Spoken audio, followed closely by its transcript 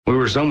We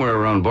were somewhere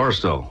around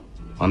Barstow,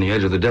 on the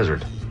edge of the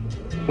desert,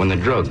 when the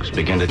drugs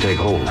began to take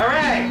hold. All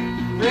right,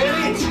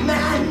 ready?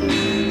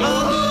 Man.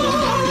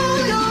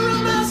 Oh, you're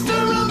a master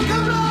of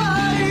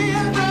karate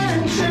and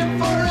friendship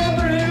for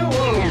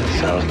everyone.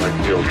 Sounds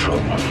like real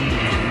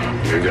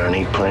trouble. You're gonna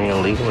need plenty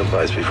of legal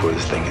advice before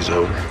this thing is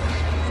over.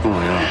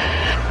 Oh,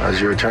 yeah. As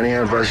your attorney,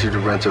 I advise you to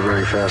rent a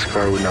very fast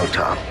car with no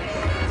top.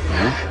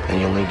 And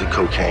you'll need the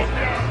cocaine.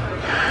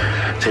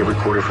 Tape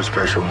recorder for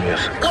special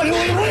music. What are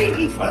we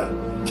waiting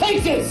for?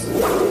 Take this!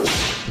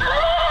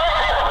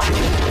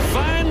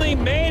 Finally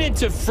made it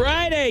to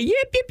Friday.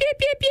 Yip, yip, yip,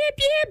 yip, yip,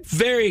 yip.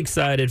 Very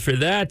excited for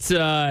that.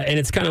 And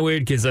it's kind of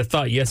weird because I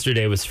thought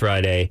yesterday was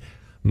Friday.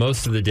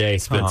 Most of the day,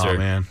 Spencer. Oh,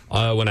 man.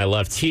 When I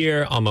left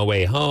here, on my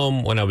way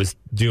home, when I was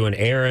doing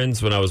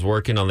errands, when I was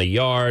working on the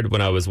yard,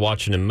 when I was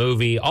watching a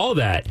movie, all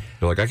that.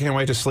 You're like, I can't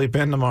wait to sleep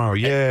in tomorrow.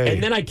 Yay.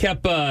 And then I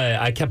kept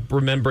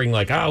remembering,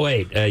 like, oh,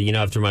 wait,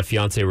 after my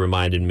fiance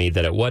reminded me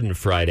that it wasn't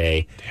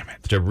Friday. Damn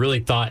it. Which I really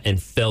thought and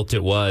felt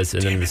it was.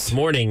 And then this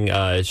morning,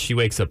 she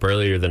wakes up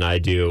earlier than I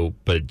do,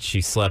 but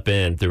she slept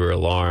in through her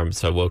alarm.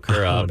 So I woke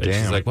her up, and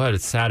she's like, what,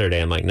 it's Saturday.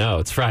 I'm like, no,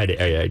 it's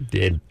Friday.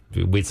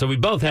 So we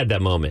both had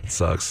that moment.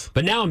 Sucks.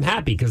 But now I'm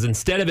happy because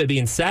instead of it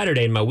being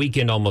Saturday and my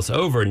weekend almost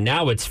over,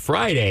 now it's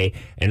Friday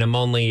and I'm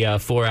only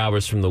 4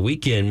 hours from the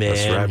weekend, man.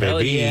 That's right, Hell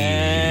baby.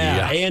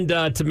 yeah. And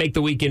to make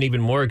the weekend even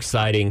more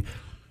exciting,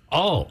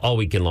 all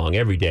weekend long,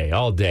 every day,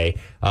 all day,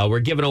 we're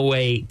giving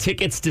away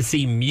tickets to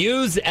see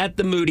Muse at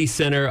the Moody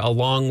Center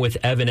along with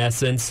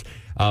Evanescence.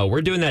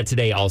 We're doing that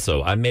today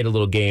also. I made a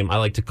little game I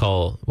like to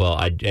call,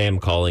 I am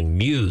calling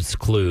Muse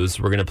Clues.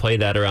 We're going to play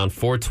that around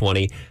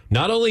 4:20.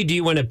 Not only do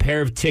you win a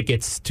pair of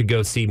tickets to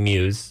go see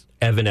Muse,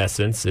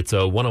 Evanescence, it's a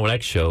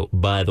 101X show,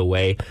 by the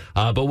way,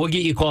 but we'll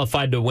get you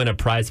qualified to win a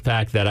prize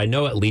pack that I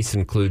know at least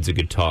includes a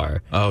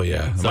guitar. Oh,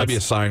 yeah. It might be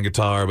a signed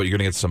guitar, but you're going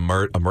to get some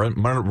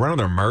run of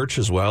their merch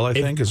as well, I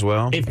think, as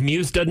well. If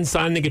Muse doesn't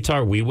sign the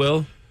guitar, we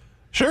will.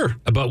 Sure.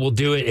 But we'll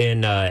do it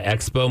in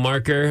Expo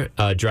marker,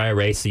 dry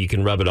erase, so you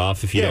can rub it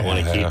off if you don't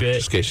want to keep it.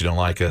 Just in case you don't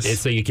like us.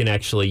 So you can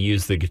actually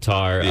use the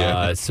guitar.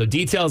 Yeah. So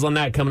details on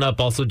that coming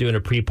up. Also doing a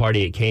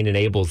pre-party at Cain and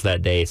Abel's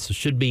that day. So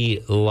should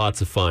be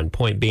lots of fun.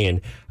 Point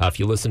being, if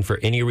you listen for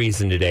any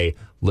reason today,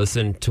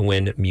 listen to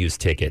win Muse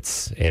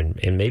tickets. And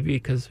maybe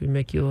because we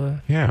make you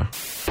laugh. Yeah.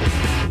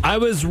 I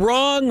was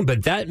wrong,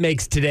 but that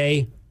makes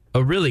today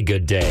a really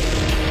good day.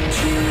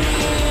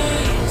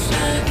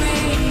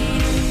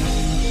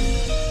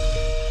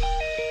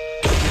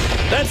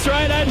 That's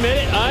right, I admit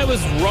it. I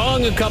was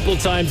wrong a couple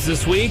times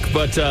this week,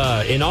 but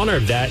in honor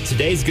of that,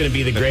 today's going to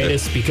be the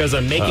greatest because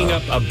I'm making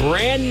up a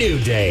brand new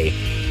day.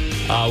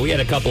 We had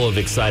a couple of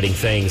exciting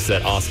things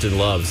that Austin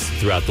loves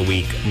throughout the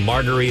week.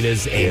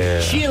 Margaritas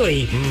and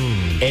chili,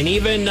 and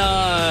even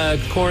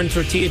corn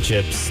tortilla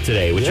chips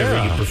today,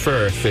 whichever you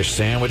prefer. Fish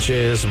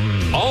sandwiches.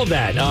 All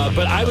that.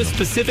 But I was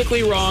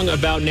specifically wrong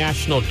about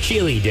National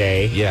Chili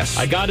Day. Yes.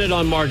 I got it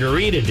on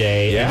Margarita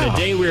Day. Yeah. And the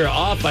day we were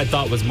off, I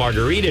thought was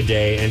Margarita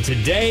Day. And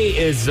today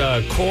is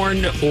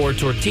corn or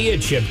tortilla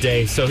chip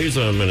day. So here's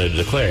what I'm going to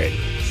declare it.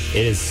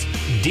 It is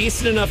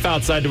decent enough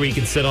outside to where you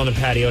can sit on a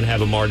patio and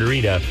have a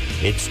margarita.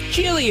 It's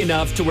chilly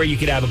enough to where you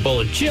could have a bowl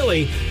of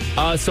chili.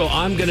 So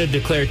I'm going to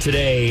declare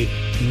today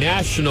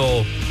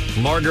National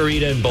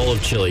Margarita and Bowl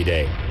of Chili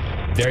Day.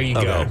 There you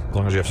go. As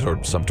long as you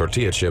have some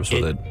tortilla chips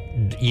with it.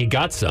 You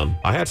got some.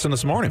 I had some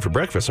this morning for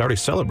breakfast. I already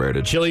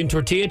celebrated. Chili and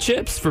tortilla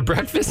chips for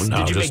breakfast? No,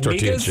 Did you just make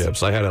tortilla migas?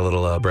 chips. I had a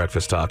little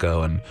breakfast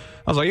taco, and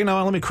I was like,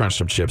 let me crunch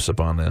some chips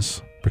up on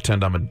this.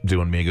 Pretend I'm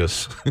doing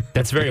migas.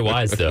 That's very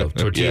wise, though.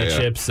 Tortilla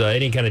chips,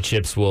 any kind of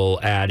chips will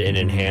add and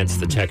enhance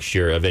the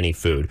texture of any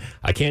food.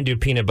 I can't do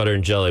peanut butter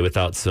and jelly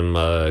without some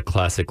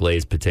classic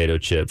Lay's potato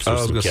chips or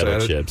some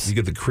kettle chips. You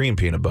get the cream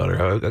peanut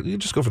butter. You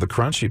just go for the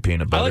crunchy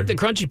peanut butter. I like the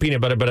crunchy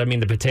peanut butter, but I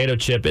mean the potato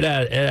chip,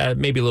 it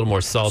maybe a little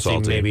more salty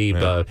maybe,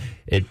 but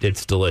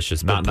it's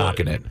delicious. Not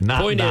knocking it.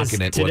 Not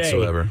knocking it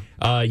whatsoever.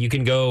 You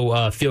can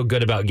go feel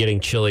good about getting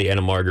chili and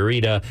a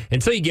margarita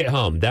until you get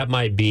home. That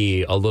might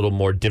be a little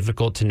more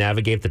difficult to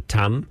navigate the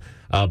time.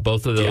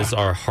 Both of those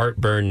are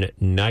heartburn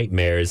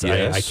nightmares.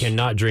 Yes. I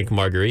cannot drink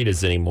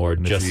margaritas anymore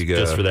just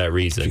for that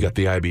reason. If you got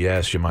the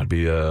IBS, you might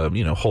be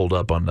holed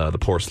up on the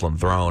porcelain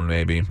throne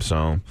maybe.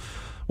 So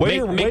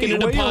making a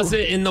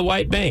deposit in the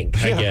white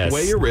bank, I guess.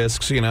 Weigh your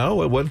risks,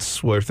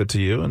 what's worth it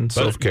to you, and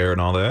self-care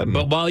and all that.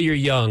 But while you're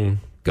young,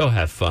 go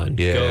have fun.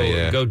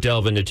 Go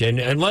delve into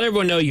and let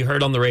everyone know you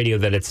heard on the radio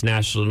that it's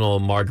National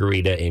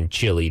Margarita and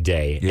Chili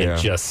Day. Yeah.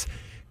 And just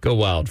go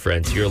wild,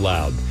 friends. You're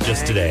allowed.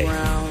 Just today.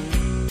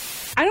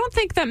 I don't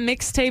think that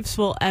mixtapes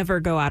will ever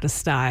go out of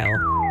style.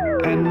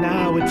 And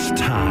now it's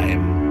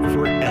time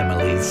for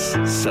Emily's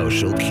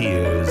social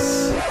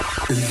cues.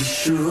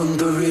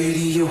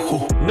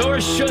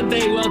 Nor should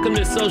they. Welcome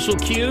to Social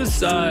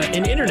Cues,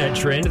 an internet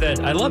trend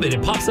that I love it.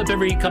 It pops up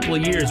every couple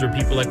of years where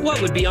people are like,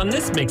 what would be on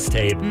this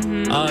mixtape?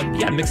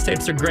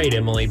 Mixtapes are great,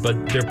 Emily,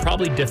 but they're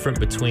probably different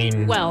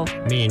between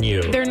me and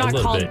you. They're not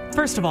called,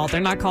 first of all,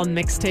 they're not called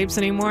mixtapes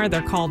anymore.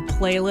 They're called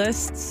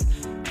playlists.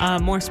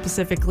 More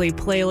specifically,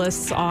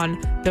 playlists on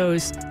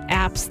those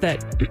apps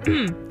that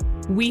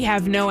we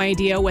have no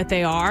idea what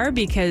they are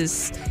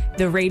because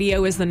the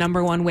radio is the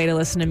number one way to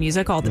listen to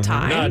music all the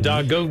time. No,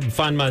 dog, go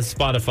find my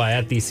Spotify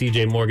at the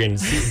CJ Morgan.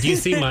 Do you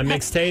see my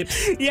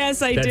mixtapes?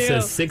 Yes, I that do.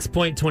 That says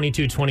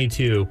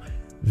 6.2222.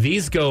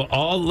 These go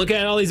look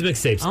at all these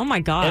mixtapes. Oh my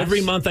gosh.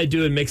 Every month I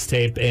do a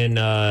mixtape, and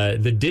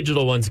the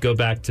digital ones go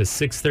back to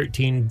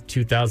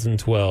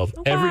 6/13/2012.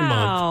 Every month.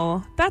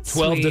 Wow, that's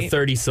 12 sweet. to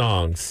 30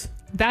 songs.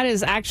 That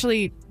is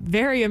actually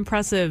very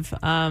impressive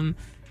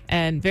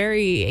and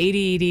very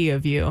ADD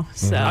of you.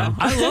 So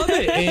I love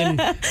it. And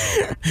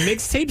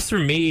mixtapes for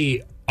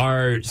me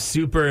are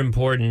super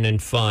important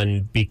and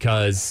fun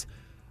because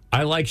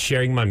I like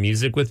sharing my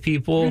music with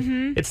people.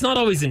 Mm-hmm. It's not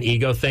always an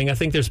ego thing. I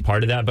think there's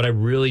part of that, but I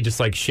really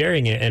just like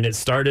sharing it. And it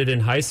started in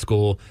high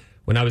school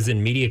when I was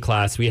in media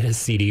class. We had a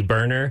CD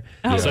burner.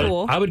 Oh, so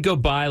cool. I would go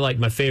buy like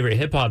my favorite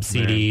hip hop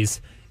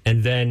CDs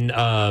and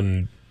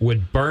then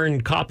would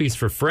burn copies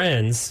for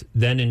friends.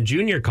 Then in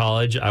junior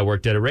college, I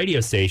worked at a radio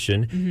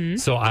station. Mm-hmm.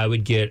 So I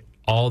would get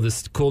all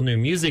this cool new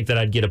music that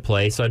I'd get to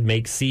play. So I'd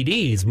make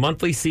CDs,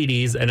 monthly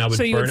CDs, and I would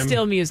so you burn would them.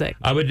 steal music.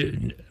 I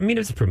mean,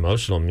 it's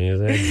promotional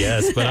music,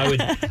 yes, but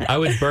I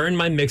would burn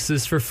my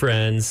mixes for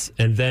friends.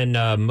 And then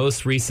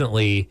most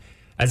recently,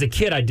 as a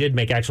kid, I did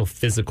make actual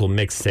physical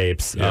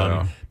mixtapes.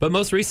 Yeah. But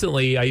most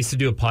recently, I used to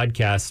do a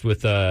podcast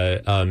with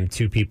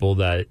two people,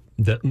 the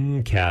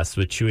cast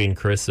with Chewy and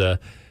Carissa,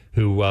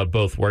 who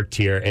both worked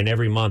here, and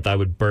every month I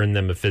would burn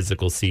them a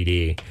physical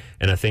CD.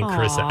 And I think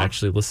Carissa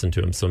actually listened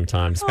to them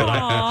sometimes. But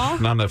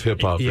Not enough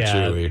hip hop for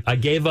Chewy. I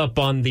gave up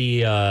on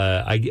the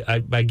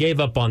I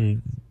gave up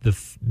on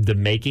the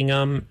making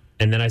them,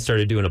 and then I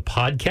started doing a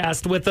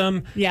podcast with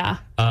them. Yeah.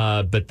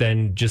 But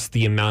then just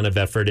the amount of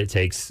effort it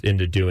takes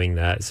into doing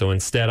that. So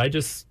instead, I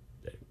just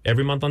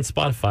every month on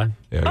Spotify.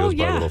 Yeah, it goes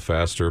by yeah. a little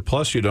faster.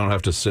 Plus, you don't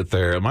have to sit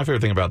there. My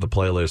favorite thing about the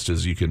playlist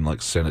is you can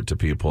like send it to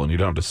people, and you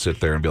don't have to sit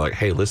there and be like,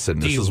 "Hey, listen,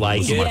 this you is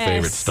like this is it?" my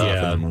favorite Yes. stuff,"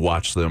 Yeah. and then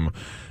watch them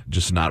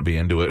just not be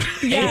into it.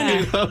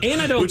 Yeah.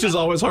 And I don't, Which is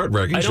always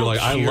heartbreaking. I 'Cause You're don't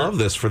like, I hear- love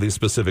this for these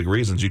specific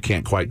reasons. You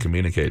can't quite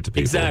communicate to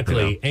people.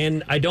 exactly. you know?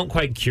 And I don't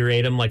quite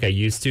curate them like I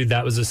used to.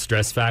 That was a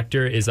stress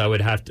factor. Is I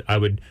would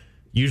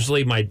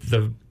usually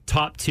the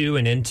top two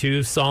and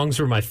into songs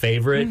were my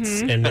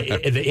favorites, and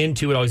the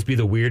into would always be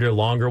the weirder,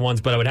 longer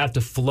ones. But I would have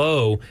to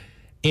flow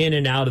in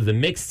and out of the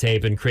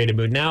mixtape and create a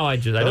mood. Now I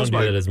don't was do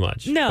my- that as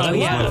much. No, But I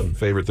yeah. love My them.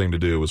 favorite thing to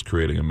do was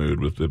creating a mood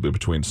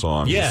between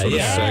songs. Yeah, Sort of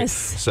yeah. Yes.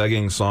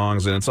 segging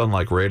songs, and it's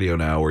unlike radio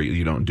now where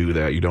you don't do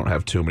that. You don't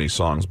have too many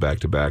songs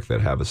back to back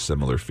that have a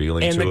similar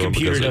feeling And to the them.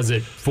 computer because does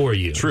it for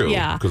you. True.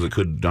 Yeah. Because it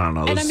could, I don't know,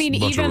 And there's I mean, a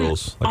bunch of even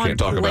rules I on can't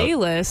talk about.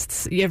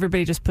 playlists,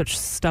 everybody just puts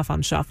stuff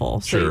on shuffle,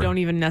 so Sure. you don't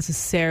even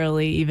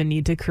necessarily even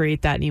need to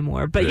create that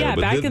anymore. But Yeah, yeah,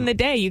 but back then- in the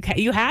day,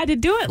 you had to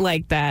do it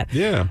like that.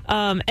 Yeah.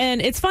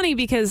 And it's funny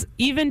because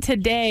even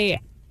today,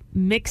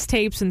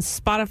 mixtapes and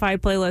Spotify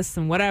playlists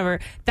and whatever,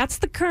 that's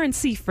the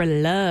currency for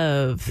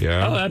love.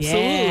 Yeah. Oh,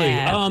 absolutely.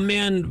 Yeah. Oh,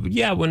 man.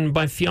 Yeah, when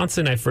my fiance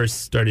and I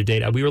first started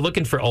dating, we were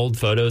looking for old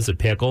photos of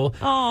Pickle.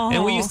 Aw.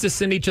 And we used to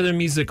send each other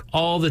music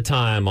all the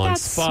time on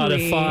That's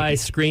Spotify,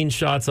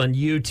 screenshots on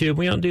YouTube.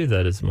 We don't do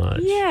that as much.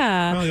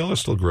 Yeah. Well, y'all are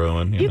still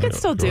growing. You know. can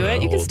still do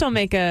growing it. You can old. still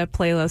make a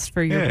playlist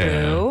for your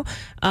Yeah. boo.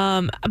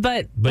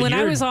 But when I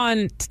you're- was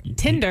on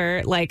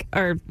Tinder,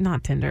 or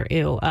not Tinder,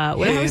 when I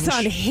was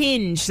on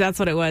Hinge, that's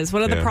what it was.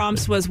 One of the Yeah.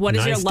 prompts was, what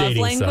is your Nice love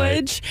dating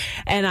language?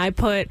 And I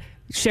put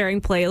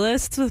sharing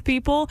playlists with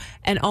people.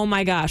 And oh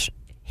my gosh,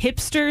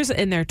 hipsters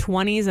in their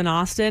 20s in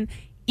Austin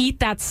eat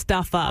that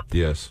stuff up.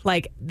 Yes.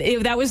 Like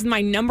that was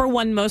my number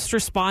one most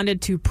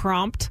responded to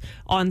prompt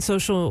on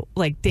social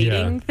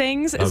dating Yeah.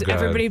 things. Is Oh, God.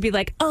 everybody would be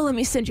like, "Oh, let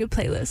me send you a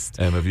playlist."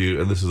 And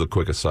and this is a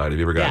quick aside, have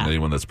you ever gotten Yeah.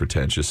 anyone that's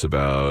pretentious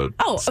about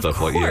Oh, stuff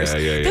of like course.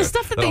 yeah. The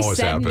stuff that they always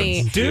send me.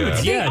 happens. Dude,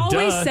 They Yeah,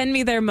 always duh. send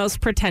me their most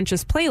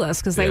pretentious playlist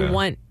because they Yeah.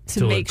 want to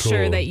To look make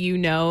sure cool. that you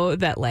know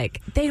that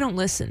they don't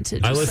listen to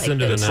just listen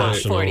to the the top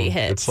national- 40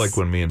 hits. It's like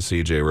when me and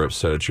CJ were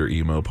upset at your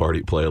emo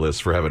party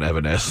playlist for having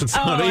Evanescence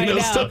oh, on it, I you know,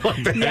 know. stuff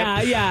like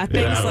that. Yeah,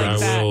 things like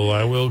that.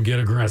 I will get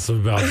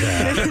aggressive about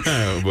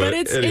that. But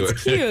it's anyway.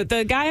 it's cute.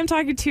 The guy I'm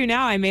talking to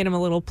now, I made him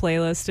a little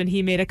playlist, and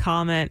he made a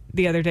comment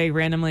the other day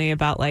randomly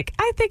about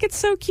I think it's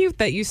so cute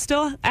that you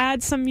still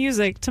add some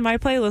music to my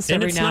playlist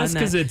And every it's now nice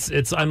and then. because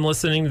it's I'm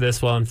listening to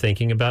this while I'm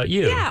thinking about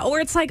you. Yeah, or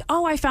it's like,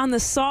 oh, I found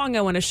this song.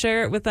 I want to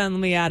share it with them. Let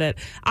me add it.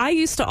 I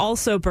used to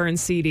also burn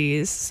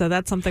CDs, so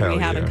that's something we Hell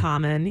have in yeah.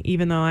 common,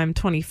 even though I'm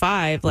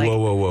 25. Whoa,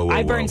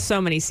 I whoa. burned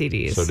so many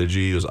CDs. So did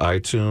you use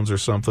iTunes or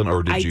something,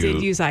 or did I you?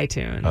 did use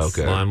iTunes.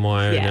 Okay.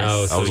 LimeWire. Yes.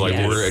 No, I so I was like, you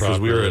did it because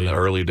we were in the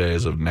properly. early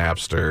days of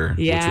Napster,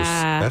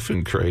 Yeah. which was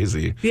effing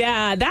crazy.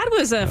 Yeah, that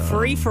was a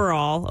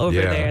free-for-all over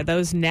yeah. there.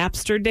 Those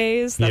Napster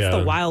days, that's Yeah.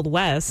 the Wild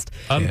West.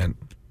 And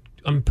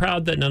I'm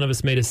proud that none of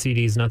us made a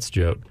CD's nuts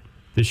joke.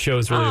 The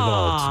show's really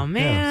evolved. Oh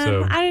man,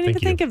 so I didn't even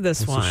thank you. think of this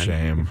It's one. a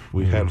shame.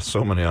 We had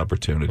so many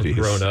opportunities.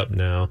 We're grown up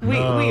now. We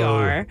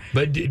are.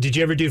 But did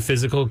you ever do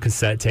physical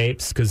cassette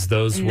tapes? Because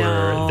those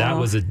No. that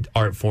was an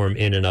art form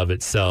in and of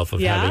itself of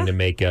Yeah? having to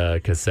make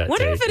a cassette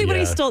Wonder tape. if anybody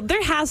Yeah. still.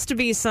 There has to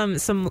be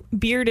some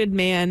bearded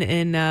man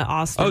in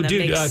Austin. Oh, that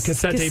dude, makes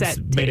cassette tapes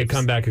made a tapes.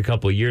 comeback a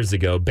couple of years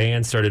ago.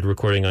 Bands started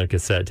recording on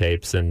cassette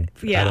tapes, and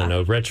Yeah. I don't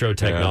know, retro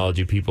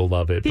technology, people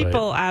love it.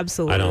 People but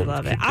absolutely don't-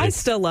 love it. I it's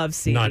still love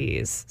not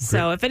CDs.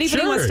 So if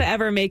anybody wants Sure. to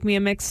ever make me a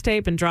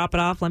mixtape and drop it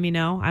off, let me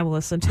know. I will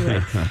listen to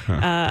it.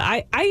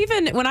 I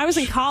even when I was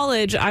in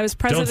college, I was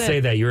president. Don't say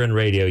that. You're in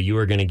radio. You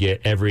are going to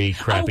get every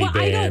crappy I know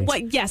band.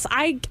 what. Yes,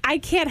 I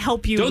can't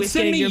help you. Don't with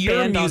send getting me your your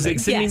band on music.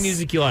 there. Send me Yes.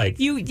 music you like.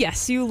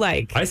 You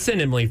like. I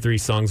sent Emily 3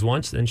 songs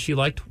once, and she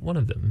liked one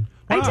of them.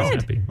 I was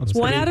did. happy.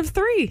 One out of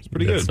 3.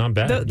 Pretty That's good. not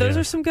bad. Those yeah.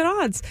 are some good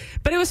odds.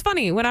 But it was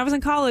funny. When I was in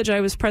college,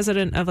 I was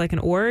president of like an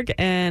org,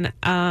 and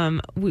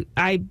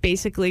I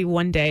basically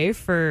one day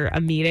for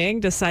a meeting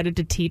decided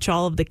to teach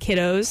all of the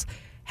kiddos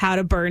how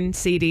to burn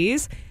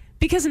CDs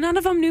because none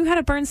of them knew how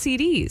to burn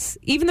CDs.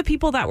 Even the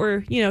people that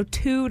were,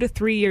 2 to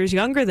 3 years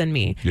younger than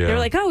me. Yeah. They were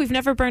like, "Oh, we've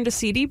never burned a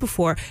CD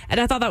before." And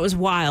I thought that was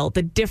wild,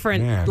 the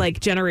different Man. like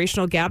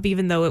generational gap,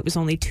 even though it was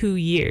only 2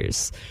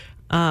 years.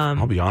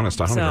 I'll be honest,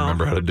 I don't even so-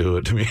 remember how to do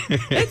it to me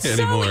It's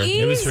anymore. so easy.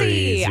 It was pretty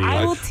easy.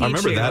 I will teach I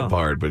remember you. that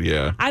part, but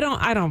yeah. I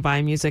don't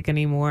buy music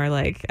anymore,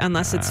 like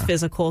unless it's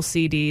physical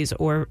CDs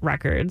or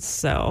records.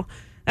 So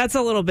that's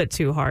a little bit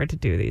too hard to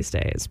do these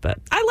days. But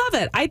I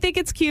love it. I think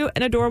it's cute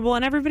and adorable,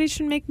 and everybody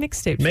should make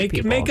mixtapes. for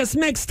people. Make us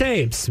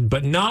mixtapes,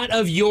 but not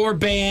of your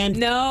band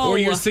No. or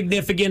your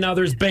significant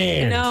other's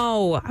band.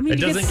 No, I mean It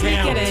you can doesn't sneak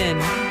count. it in,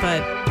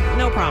 but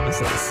no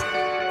promises.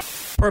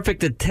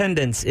 Perfect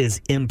attendance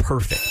is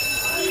imperfect.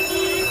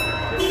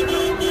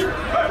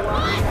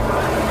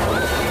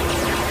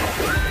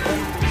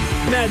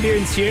 Matt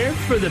Bearden's here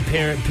for the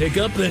parent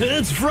pickup.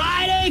 It's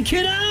Friday,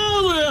 kiddo!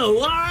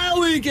 Wild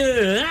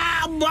weekend!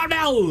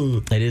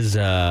 It is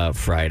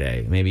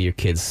Friday. Maybe your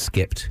kids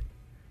skipped.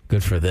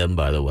 Good for them,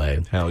 by the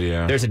way. Hell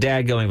yeah. There's a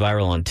dad going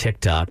viral on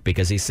TikTok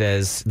because he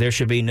says there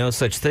should be no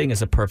such thing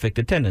as a perfect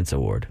attendance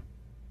award.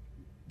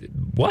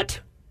 What?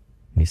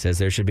 He says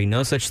there should be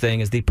no such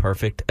thing as the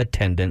perfect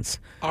attendance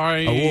I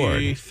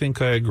award.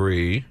 think I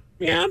agree.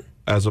 Yeah.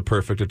 As a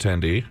perfect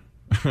attendee,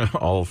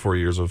 all 4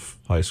 years of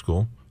high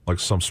school, like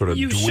some sort of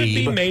You dweeb, should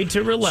be made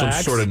to relax.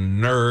 some sort of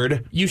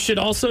nerd. You should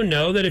also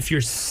know that if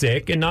you're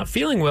sick and not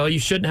feeling well, you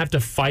shouldn't have to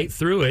fight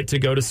through it to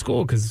go to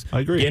school because, I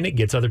agree. again, it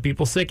gets other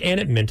people sick and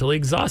it mentally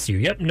exhausts you.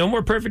 Yep, no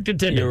more perfect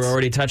attendance. You're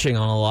already touching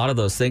on a lot of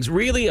those things.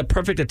 Really, a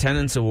perfect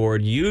attendance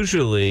award,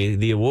 usually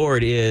the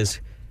award is,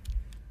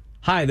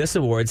 hi, this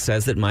award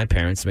says that my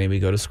parents made me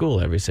go to school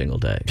every single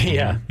day.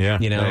 Yeah. Yeah.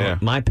 You know, yeah.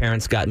 my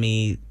parents got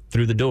me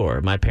through the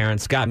door. My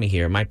parents got me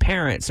here. My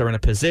parents are in a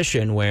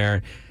position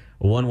where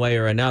one way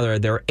or another,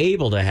 they're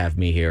able to have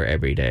me here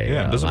every day.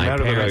 Yeah, it doesn't my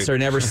matter that parents I- are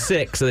never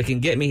sick, so they can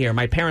get me here.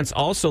 My parents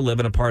also live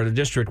in a part of the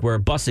district where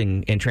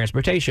busing and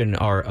transportation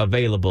are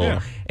available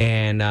Yeah.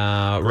 and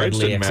Grades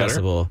readily didn't matter.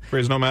 accessible.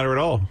 Grades don't matter at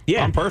all.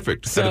 Yeah. I'm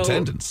perfect So at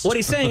attendance. what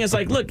he's saying is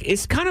like, look,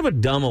 it's kind of a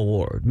dumb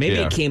award. Maybe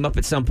Yeah. it came up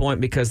at some point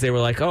because they were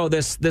like, oh,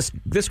 this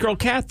girl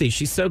Kathy,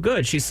 she's so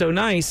good, she's so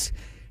nice.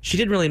 She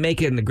didn't really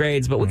make it in the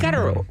grades, but we got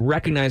to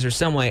recognize her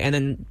some way. And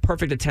then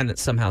perfect attendance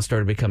somehow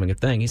started becoming a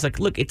thing. He's like,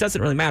 look, it doesn't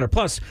really matter.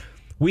 Plus,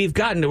 we've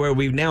gotten to where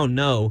we now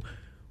know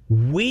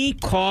we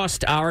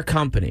cost our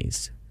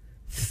companies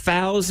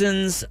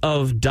thousands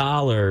of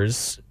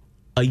dollars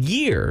a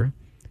year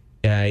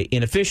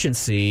in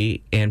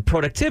efficiency and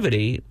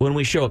productivity when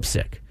we show up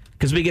sick.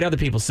 Because we get other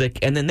people sick,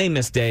 and then they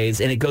miss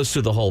days, and it goes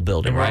through the whole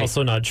building, And we're right?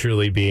 also not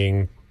truly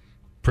being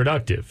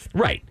productive.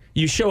 Right.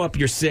 You show up,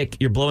 you're sick,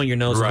 you're blowing your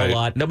nose a Right. whole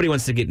lot. Nobody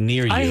wants to get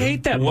near you. I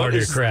hate that What martyr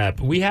is- crap.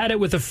 We had it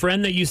with a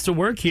friend that used to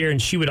work here, and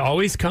she would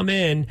always come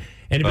in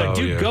and be like, Oh,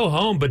 dude, yeah. go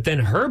home. But then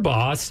her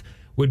boss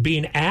would be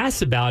an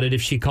ass about it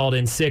if she called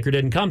in sick or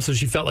didn't come. So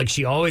she felt like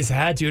she always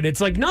had to. And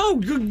it's like, no,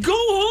 go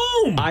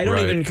home. I don't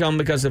Right. even come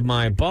because of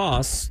my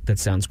boss. That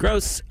sounds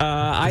gross.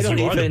 I don't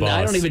you are the even.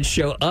 I boss. don't even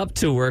show up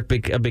to work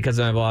because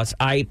of my boss.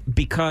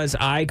 Because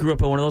I grew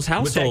up in one of those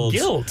With that households.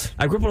 guilt.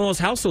 I grew up in one of those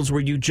households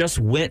where you just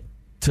went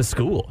to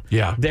school.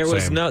 Yeah, there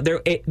was same.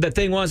 the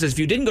thing was is if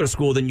you didn't go to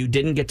school, then you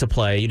didn't get to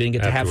play. You didn't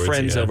get to have Afterwards,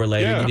 friends yeah. over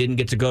later. Yeah. You didn't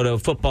get to go to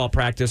football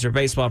practice or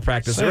baseball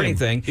practice or Same.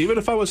 anything. Even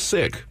if I was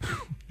sick,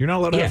 you're not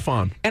allowed to have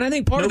fun. And I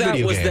think part No of that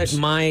video was games. that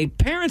my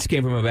parents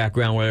came from a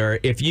background where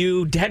if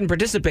you hadn't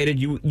participated,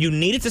 you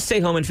needed to stay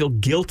home and feel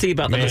guilty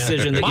about the Man,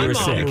 decision that my you were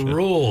mom sick.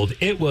 ruled.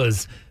 It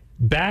was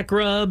back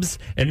rubs,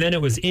 and then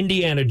it was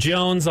Indiana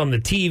Jones on the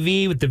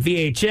TV with the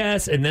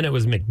VHS, and then it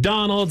was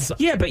McDonald's.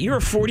 Yeah, but you're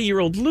a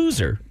 40-year-old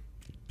loser.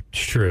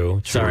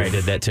 True. Sorry I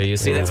did that to you.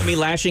 See, that's me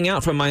lashing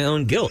out from my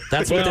own guilt.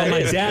 That's what Well, that my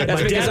is. dad- That's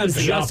my because dad was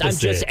the I'm just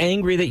opposite.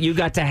 angry that you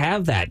got to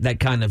have that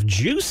kind of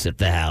juice at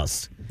the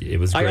house. It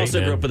was great, I also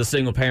man. grew up with a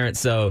single parent,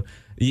 so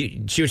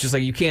She was just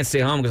like, you can't stay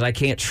home because I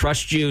can't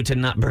trust you to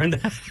not burn the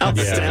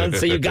house down.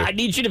 So I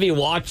need you to be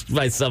watched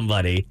by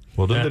somebody.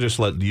 Well, didn't they just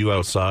let you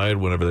outside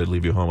whenever they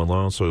leave you home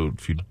alone? So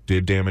if you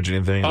did damage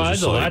anything, I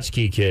was a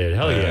latchkey kid.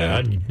 Hell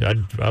yeah.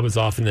 I was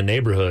off in the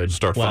neighborhood.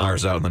 Start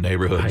fires out in the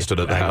neighborhood instead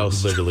of the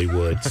house. I literally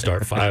would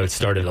start. I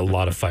started a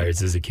lot of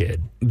fires as a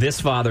kid.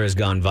 This father has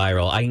gone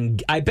viral.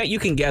 I bet you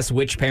can guess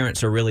which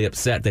parents are really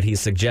upset that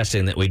he's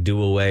suggesting that we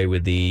do away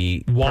with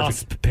the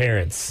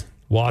parents.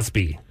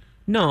 Waspy.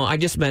 No, I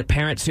just meant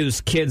parents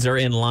whose kids are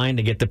in line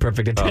to get the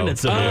perfect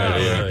attendance.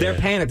 They're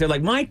panicked. They're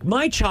like,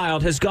 my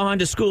child has gone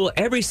to school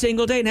every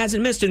single day and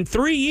hasn't missed in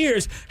 3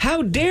 years.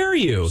 How dare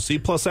you?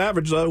 C+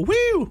 average,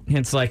 woo!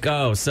 It's like,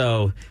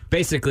 so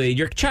basically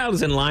your child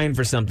is in line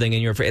for something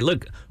and you're afraid.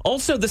 Look,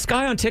 also this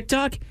guy on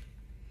TikTok,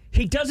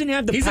 he doesn't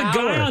have the power. He's a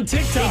guy on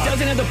TikTok. He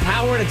doesn't have the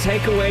power to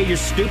take away your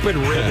stupid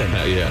ribbon.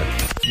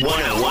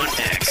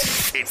 101X.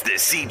 It's the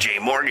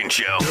CJ Morgan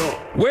Show.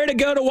 Where to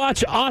go to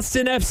watch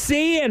Austin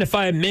FC? And if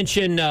I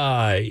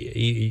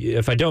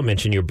don't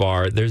mention your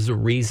bar, there's a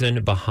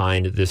reason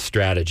behind this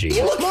strategy.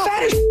 You look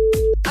fat as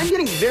I'm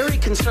getting very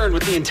concerned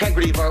with the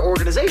integrity of our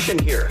organization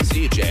here.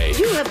 CJ.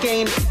 You have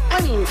gained,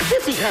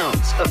 50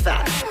 pounds of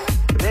fat.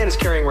 The man is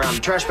carrying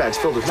around trash bags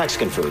filled with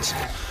Mexican foods.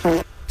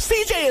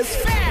 CJ is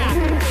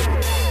fat!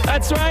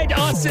 That's right,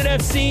 Austin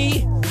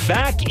FC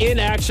back in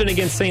action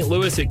against St.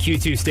 Louis at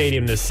Q2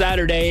 Stadium this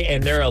Saturday,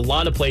 and there are a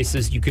lot of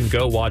places you can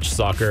go watch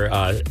soccer.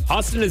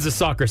 Austin is a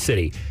soccer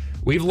city.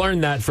 We've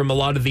learned that from a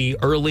lot of the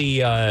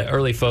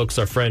early folks.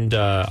 Our friend,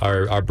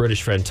 our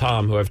British friend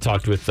Tom, who I've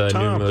talked with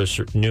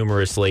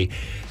numerously,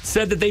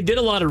 said that they did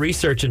a lot of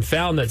research and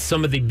found that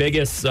some of the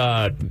biggest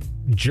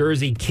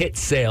jersey kit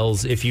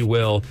sales, if you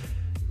will,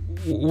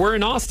 were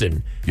in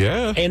Austin.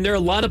 Yeah. And there are a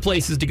lot of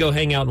places to go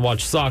hang out and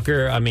watch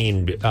soccer. I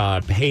mean,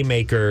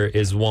 Haymaker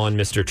is one,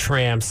 Mr.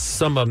 Tramps,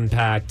 some of them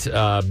packed,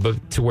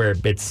 but to where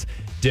it's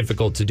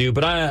difficult to do.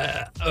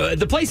 But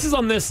the places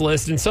on this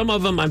list, and some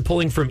of them I'm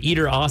pulling from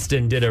Eater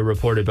Austin, did a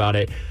report about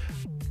it.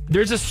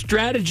 There's a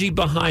strategy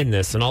behind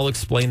this, and I'll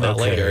explain that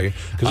later.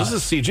 Because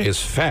this is CJ's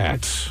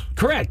facts.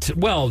 Correct.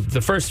 Well,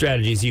 the first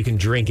strategy is you can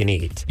drink and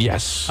eat.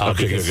 Yes.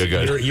 Okay,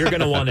 good. You're going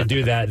to want to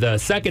do that. The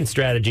second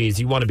strategy is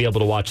you want to be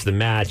able to watch the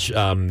match.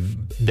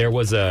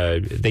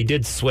 They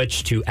did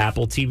switch to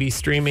Apple TV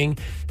streaming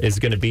is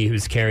going to be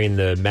who's carrying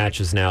the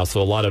matches now.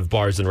 So a lot of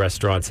bars and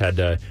restaurants had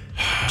to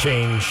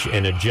change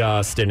and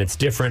adjust, and it's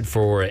different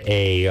for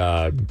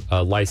a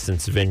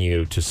licensed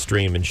venue to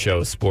stream and show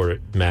a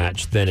sport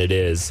match than it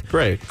is.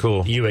 Great,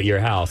 cool. You at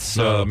your house.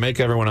 So make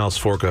everyone else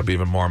fork up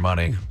even more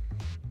money.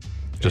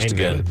 Just to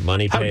get it.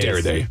 Money pays. How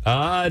dare they?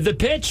 The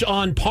pitch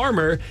on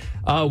Parmer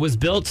was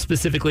built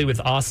specifically with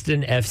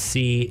Austin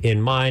FC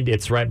in mind.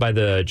 It's right by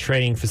the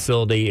training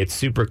facility. It's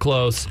super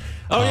close.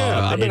 Oh,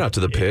 yeah. I've been out to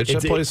the pitch.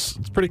 That place,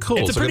 it's pretty cool.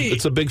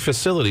 It's a big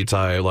facility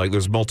type. Like,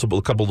 there's a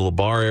couple little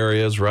bar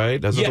areas,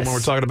 right? Is that the one we're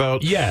talking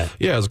about? Yeah.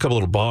 Yeah, there's a couple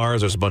little bars.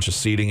 There's a bunch of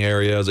seating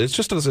areas. It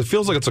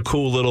feels like it's a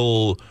cool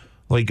little...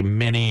 like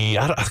mini,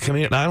 I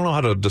don't know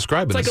how to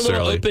describe it necessarily. It's like a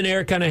little open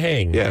air kind of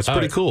hang. Yeah, it's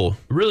pretty cool.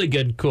 Really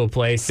good, cool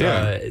place.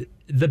 Yeah.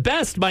 The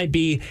best might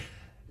be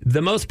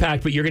the most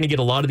packed, but you're going to get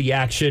a lot of the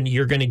action.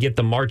 You're going to get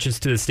the marches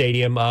to the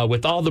stadium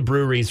with all the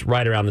breweries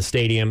right around the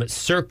stadium.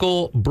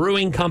 Circle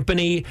Brewing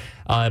Company,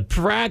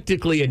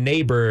 practically a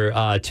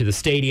neighbor to the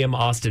stadium.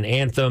 Austin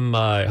Anthem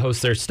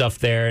hosts their stuff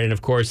there. And,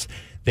 of course,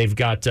 they've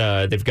got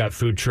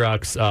food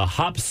trucks.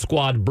 Hop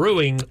Squad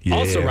Brewing,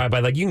 also right by.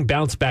 Like, you can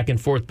bounce back and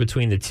forth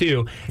between the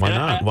two. Why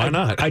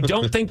not? I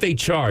don't think they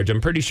charge. I'm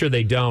pretty sure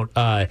they don't.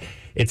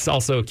 It's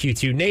also a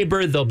Q2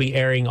 neighbor. They'll be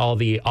airing all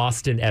the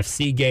Austin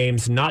FC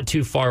games not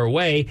too far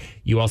away.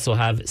 You also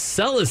have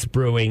Celis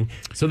Brewing.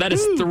 So that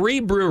is 3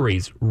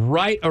 breweries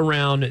right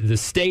around the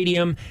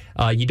stadium.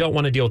 You don't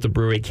want to deal with the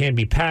brewery. It can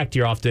be packed.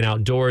 You're often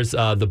outdoors.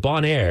 The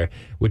Bon Air,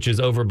 which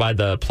is over by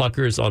the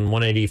Pluckers on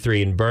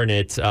 183 in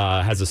Burnett,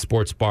 has a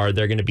sports bar.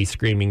 They're going to be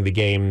screaming the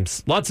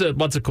games. Lots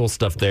of cool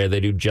stuff there. They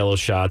do Jello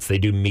shots. They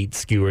do meat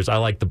skewers. I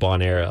like the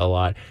Bon Air a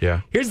lot.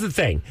 Yeah. Here's the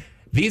thing.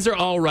 These are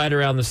all right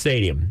around the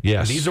stadium.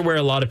 Yes. These are where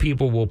a lot of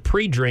people will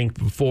pre-drink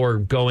before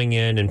going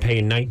in and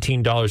paying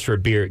 $19 for a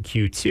beer at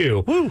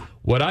Q2. Woo.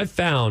 What I've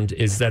found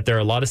is that there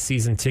are a lot of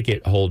season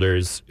ticket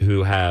holders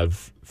who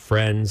have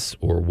friends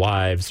or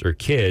wives or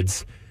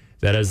kids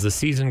that as the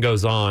season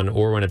goes on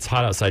or when it's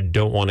hot outside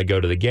don't want to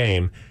go to the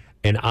game.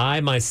 And I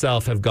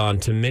myself have gone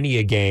to many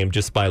a game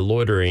just by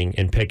loitering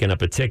and picking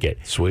up a ticket.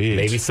 Sweet.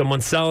 Maybe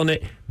someone's selling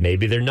it.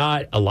 Maybe they're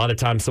not. A lot of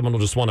times someone will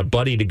just want a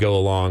buddy to go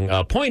along.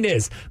 Point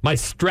is, my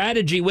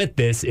strategy with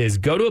this is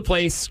go to a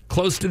place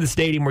close to the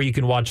stadium where you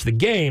can watch the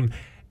game,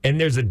 and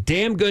there's a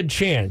damn good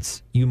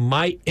chance you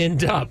might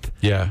end up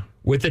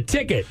with a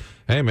ticket.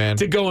 Hey, man.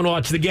 To go and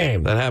watch the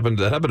game. That happened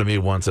to me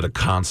once at a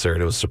concert.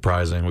 It was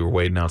surprising. We were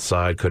waiting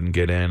outside, couldn't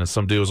get in, and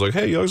some dude was like,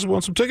 hey, you guys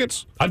want some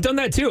tickets? I've done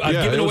that, too.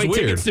 I've given away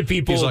tickets to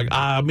people. He's like,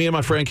 me and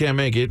my friend can't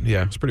make it.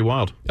 Yeah, it's pretty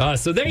wild.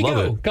 So there you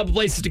go. A couple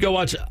places to go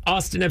watch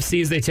Austin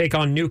FC as they take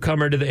on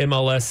newcomer to the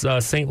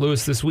MLS St.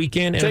 Louis this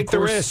weekend. And take the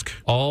risk.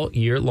 All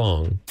year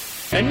long.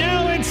 And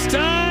now it's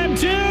time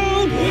to...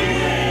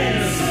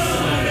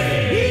 Win!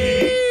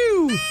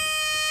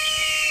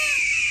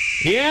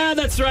 Yeah,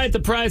 that's right. The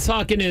prize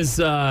hawk in his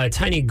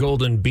tiny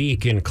golden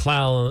beak and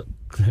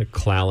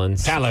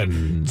talons.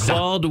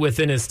 Clawed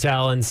within his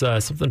talons.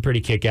 Something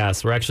pretty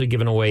kick-ass. We're actually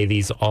giving away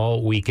these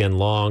all weekend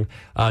long.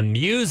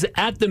 Muse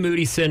at the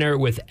Moody Center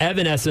with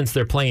Evanescence.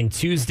 They're playing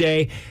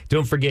Tuesday.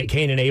 Don't forget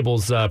Cain and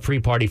Abel's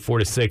pre-party 4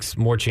 to 6.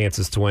 More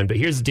chances to win. But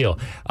here's the deal.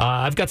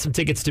 I've got some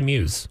tickets to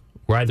Muse.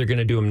 We're either going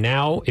to do them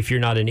now, if you're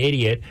not an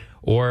idiot,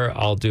 or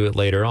I'll do it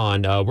later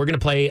on. We're going to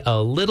play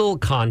a little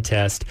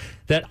contest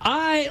that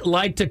I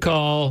like to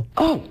call...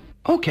 Oh,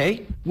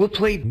 okay. We'll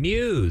play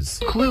Muse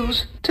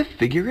Clues to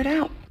figure it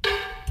out.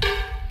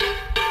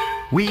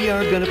 We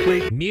are going to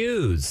play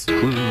Muse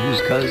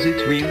Clues because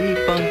it's really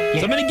fun. Yeah.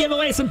 So I'm going to give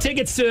away some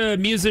tickets to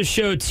Muse's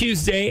show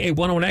Tuesday, a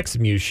 101X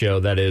Muse show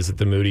that is at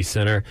the Moody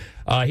Center.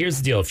 Here's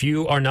the deal. If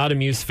you are not a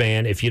Muse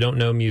fan, if you don't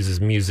know Muse's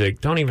music,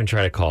 don't even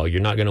try to call.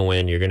 You're not going to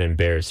win. You're going to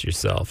embarrass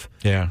yourself.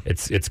 Yeah.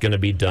 It's going to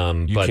be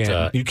dumb. You can't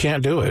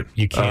do it.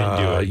 You can't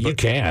do it. You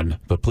can,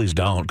 but please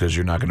don't because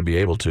you're not going to be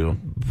able to.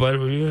 But,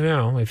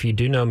 if you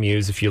do know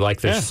Muse, if you like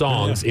their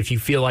songs, if you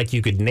feel like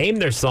you could name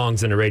their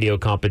songs in a radio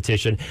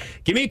competition,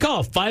 give me a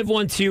call,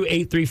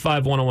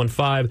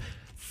 512-835-1015,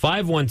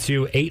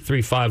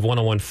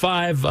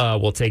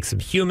 512-835-1015. We'll take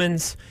some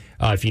humans.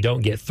 If you don't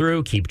get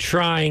through, keep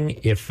trying.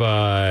 If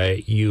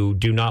you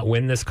do not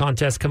win this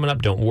contest coming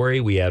up, don't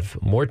worry. We have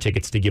more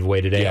tickets to give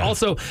away today. Yeah.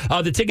 Also,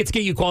 the tickets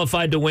get you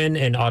qualified to win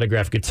an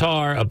autographed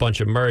guitar, a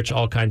bunch of merch,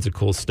 all kinds of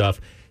cool stuff.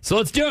 So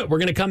let's do it. We're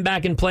going to come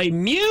back and play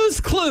Muse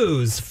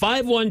Clues,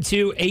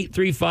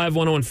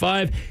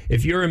 512-835-1015.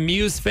 If you're a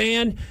Muse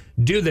fan,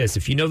 do this.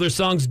 If you know their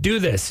songs, do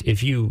this.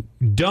 If you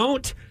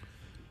don't,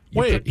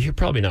 you're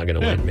probably not going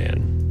to win,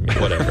 man.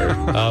 Whatever.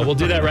 We'll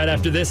do that right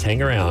after this.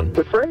 Hang around.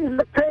 The phrase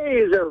that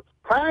pays of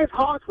Prize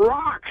Hawk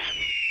rocks.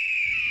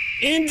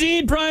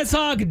 Indeed, Prize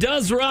Hawk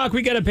does rock.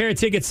 We got a pair of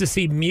tickets to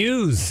see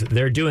Muse.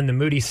 They're doing the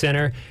Moody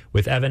Center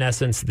with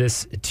Evanescence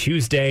this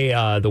Tuesday.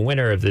 The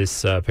winner of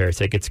this pair of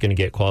tickets is going to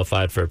get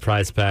qualified for a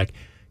prize pack.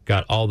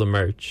 Got all the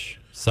merch,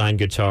 signed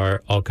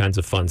guitar, all kinds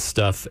of fun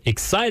stuff.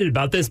 Excited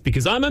about this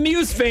because I'm a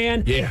Muse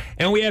fan. Yeah.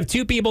 And we have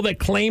two people that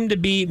claim to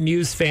be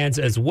Muse fans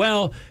as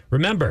well.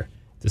 Remember,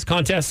 this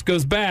contest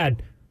goes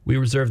bad, we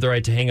reserve the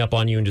right to hang up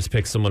on you and just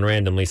pick someone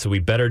randomly, so we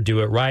better do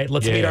it right.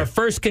 Let's meet our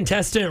first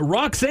contestant,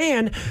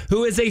 Roxanne,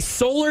 who is a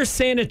solar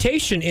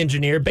sanitation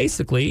engineer,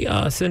 basically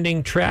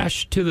sending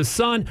trash to the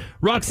sun.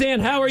 Roxanne,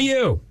 how are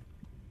you?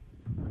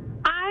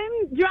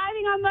 I'm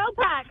driving on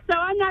Mopac, so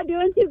I'm not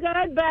doing too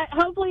good, but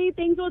hopefully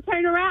things will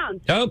turn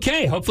around.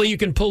 Okay, hopefully you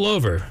can pull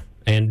over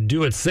and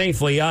do it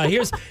safely.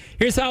 Here's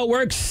how it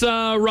works,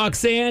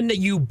 Roxanne.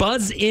 You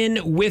buzz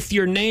in with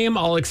your name.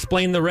 I'll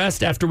explain the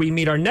rest after we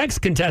meet our next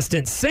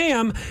contestant,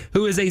 Sam,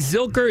 who is a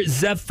Zilker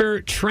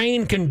Zephyr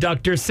train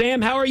conductor.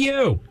 Sam, how are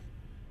you?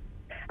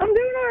 I'm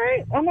doing all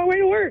right. On my way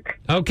to work.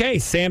 Okay,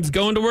 Sam's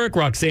going to work.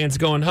 Roxanne's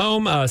going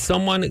home.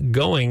 Someone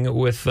going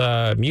with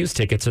Muse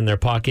tickets in their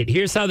pocket.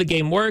 Here's how the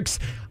game works.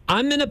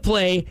 I'm going to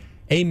play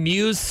a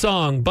Muse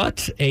song,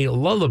 but a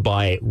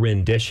lullaby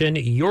rendition.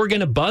 You're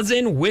going to buzz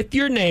in with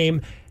your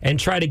name and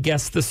try to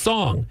guess the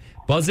song.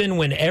 Buzz in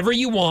whenever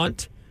you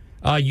want.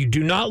 You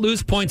do not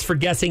lose points for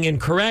guessing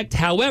incorrect.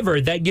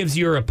 However, that gives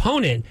your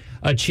opponent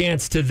a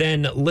chance to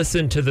then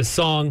listen to the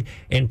song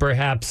and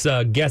perhaps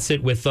guess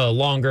it with a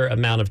longer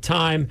amount of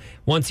time.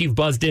 Once you've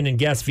buzzed in and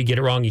guessed, if you get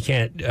it wrong, you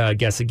can't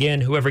guess again.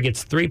 Whoever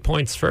gets 3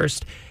 points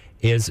first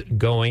is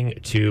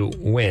going to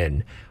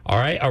win. All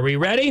right, are we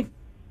ready?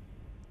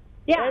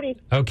 Yeah.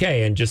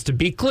 Okay, and just to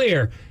be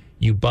clear,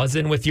 you buzz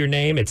in with your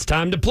name. It's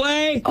time to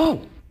play. Oh,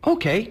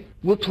 okay.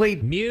 We'll play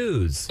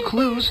Muse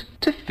Clues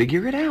to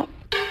figure it out.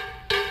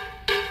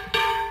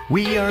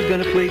 We are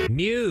going to play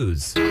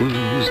Muse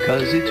Clues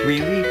because it's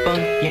really fun.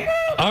 Yeah.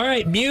 All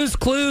right, Muse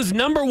Clues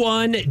number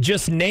 1.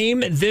 Just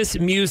name this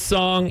Muse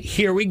song.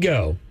 Here we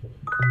go.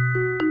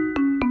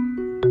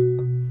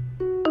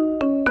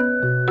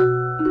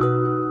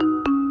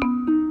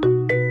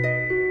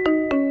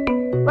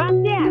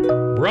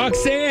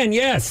 Roxanne,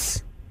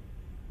 yes.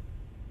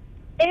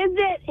 Is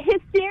it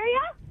Hysteria?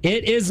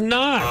 It is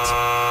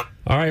not.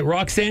 All right,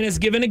 Roxanne has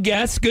given a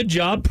guess. Good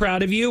job.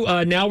 Proud of you.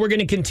 Now we're going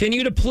to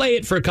continue to play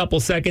it for a couple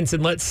seconds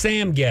and let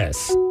Sam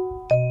guess.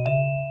 All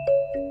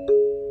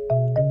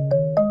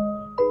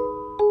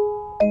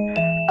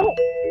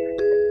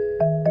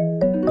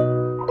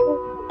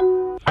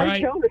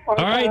right. All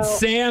right,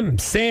 Sam,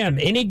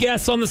 any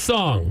guess on the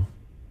song?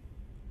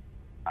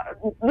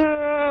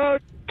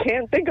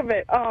 Can't think of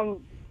it.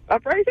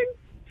 Uprising?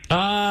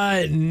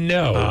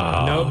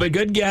 No, but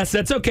good guess.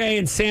 That's okay.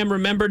 And Sam,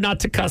 remember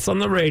not to cuss on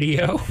the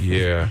radio.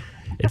 Yeah.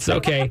 It's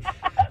okay.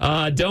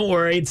 Don't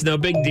worry. It's no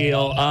big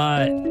deal.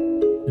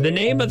 The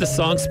name of the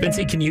song,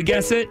 Spency, can you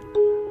guess it?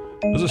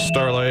 Was it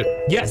Starlight?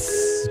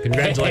 Yes.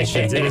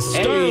 Congratulations. It is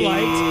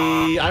Starlight.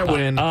 Hey, I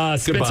win.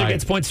 Spencer Goodbye.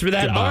 gets points for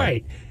that. Goodbye. All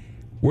right.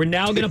 We're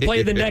now going to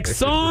play the next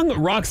song.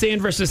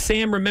 Roxanne versus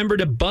Sam. Remember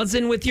to buzz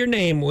in with your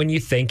name when you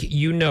think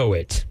you know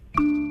it.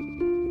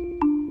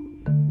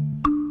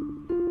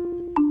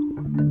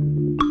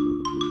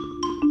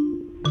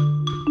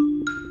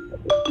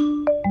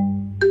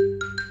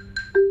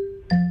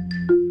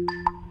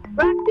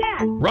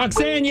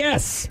 Roxanne,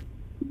 yes.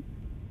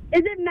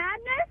 Is it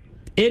Madness?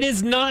 It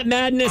is not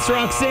Madness,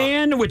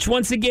 Roxanne, which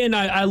once again,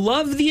 I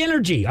love the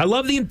energy. I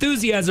love the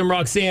enthusiasm,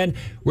 Roxanne.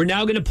 We're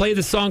now going to play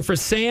the song for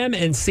Sam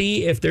and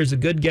see if there's a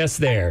good guess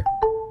there.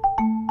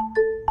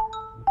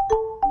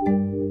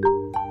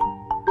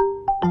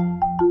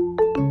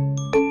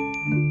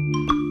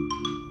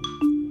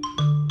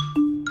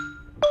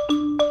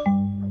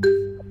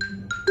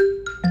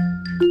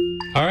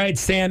 All right,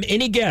 Sam,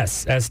 any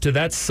guess as to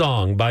that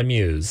song by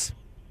Muse?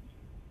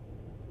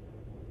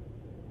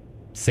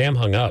 Sam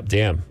hung up.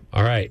 Damn.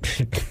 All right.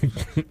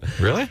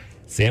 Really?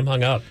 Sam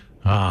hung up.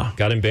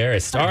 Got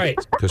embarrassed. All right.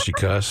 Because she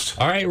cussed.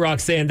 All right,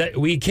 Roxanne,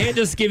 we can't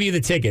just give you the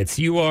tickets.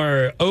 You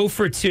are 0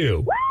 for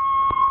 2.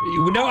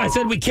 No, I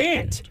said we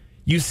can't.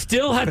 You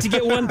still have to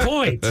get 1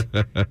 point.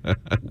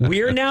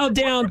 We're now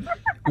down.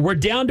 We're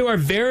down to our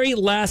very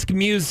last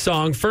Muse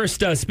song. First,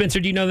 Spencer,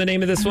 do you know the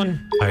name of this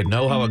one? I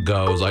know how it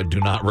goes. I do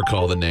not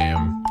recall the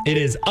name. It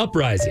is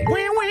Uprising.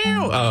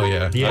 Oh,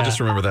 yeah. I just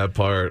remember that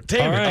part.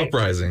 Damn it,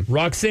 Uprising.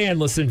 Roxanne,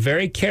 listen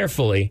very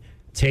carefully.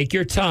 Take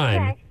your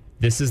time. Okay.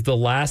 This is the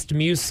last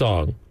Muse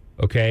song,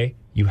 okay?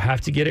 You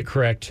have to get it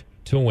correct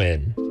to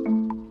win.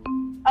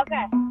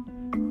 Okay.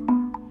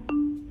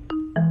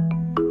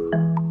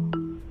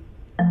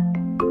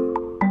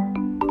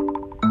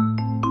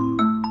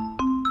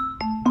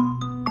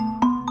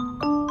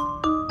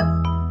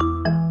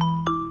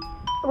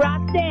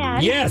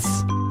 Roxanne? Yes.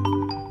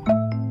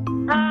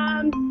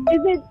 Is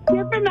it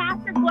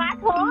Supermassive Black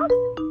Hole?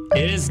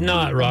 It is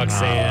not,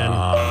 Roxanne.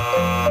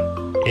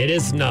 It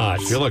is not.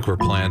 I feel like we're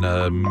playing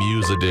a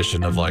Muse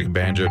edition of like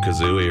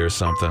Banjo-Kazooie or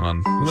something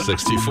on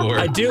 64.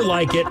 I do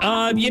like it.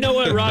 You know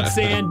what,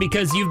 Roxanne?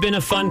 Because you've been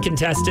a fun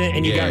contestant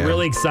and you got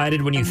really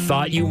excited when you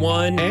thought you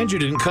won. And you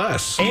didn't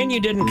cuss. And you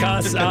didn't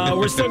cuss.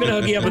 We're still going to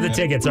hook you up with the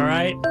tickets, all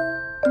right?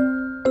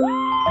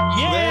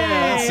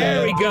 Yeah,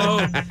 there we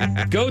go.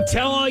 Go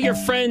tell all your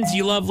friends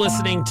you love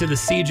listening to the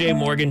CJ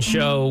Morgan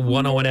Show,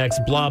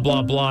 101X, blah,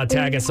 blah, blah.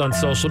 Tag us on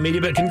social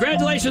media. But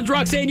congratulations,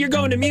 Roxanne. You're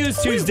going to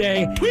Muse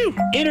Tuesday.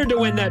 Entered to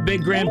win that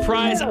big grand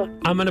prize.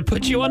 I'm going to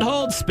put you on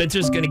hold.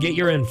 Spencer's going to get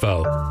your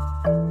info.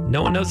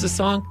 No one knows this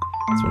song?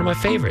 It's one of my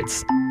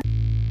favorites.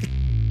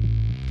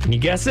 Can you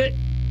guess it?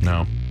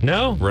 No.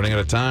 No? Running out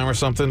of time or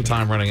something?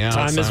 Time running out?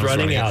 Time is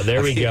running out.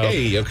 There we go.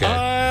 Hey,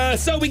 okay.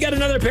 So we got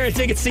another pair of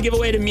tickets to give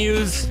away to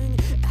Muse.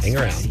 Hang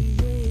around.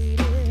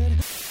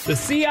 The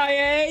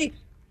CIA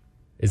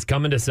is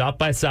coming to South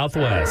by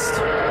Southwest.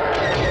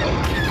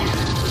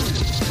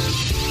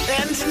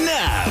 And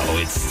now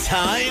it's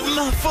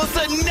time for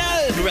the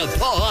Nerd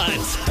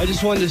Report. I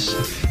just wanted to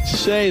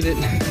say that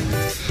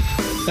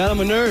I'm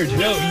a nerd.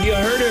 No, you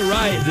heard it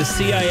right. The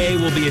CIA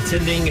will be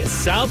attending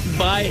South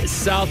by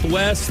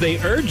Southwest. They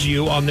urge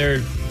you on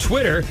their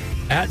Twitter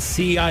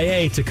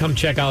 @CIA to come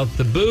check out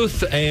the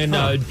booth and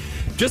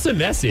just a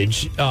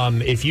message.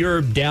 If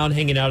you're down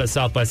hanging out at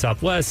South by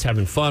Southwest,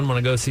 having fun, want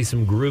to go see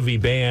some groovy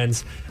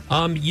bands,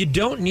 you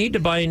don't need to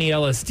buy any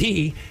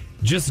LSD.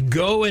 Just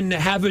go and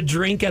have a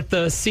drink at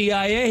the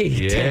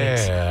CIA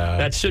tent.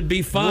 That should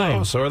be fine.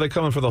 Whoa, so are they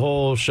coming for the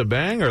whole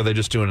shebang, or are they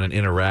just doing an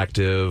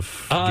interactive?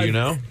 Do you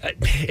know?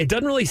 It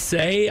doesn't really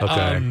say,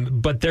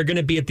 but they're going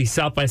to be at the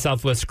South by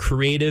Southwest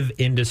Creative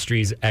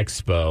Industries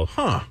Expo.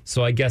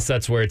 So I guess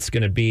that's where it's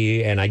going to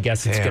be, and I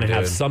guess it's going to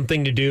have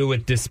something to do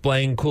with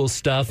displaying cool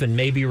stuff and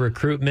maybe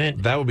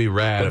recruitment. That would be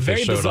rad if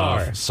they showed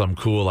bizarre. off some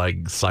cool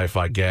like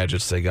sci-fi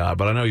gadgets they got,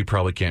 but I know you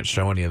probably can't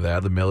show any of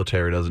that. The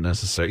military doesn't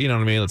necessarily, you know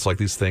what I mean? It's like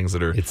these things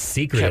that are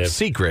kept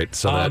secret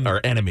so that our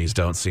enemies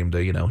don't seem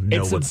to,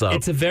 know what's up.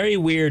 It's a very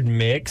weird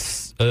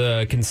mix,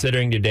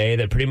 considering today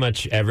that pretty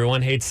much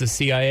everyone hates the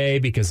CIA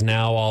because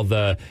now all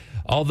the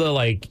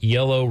like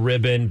yellow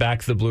ribbon,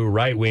 back the blue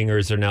right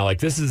wingers are now like,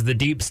 this is the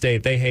deep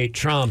state. They hate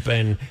Trump.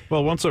 And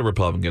well, once a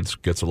Republican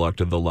gets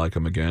elected, they'll like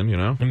him again.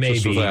 Maybe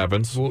just what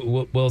happens.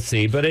 We'll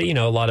see. But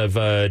a lot of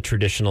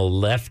traditional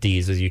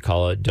lefties, as you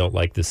call it, don't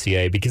like the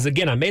CIA because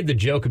again, I made the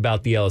joke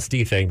about the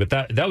LSD thing, but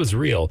that was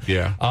real.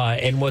 Yeah.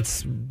 And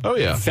what's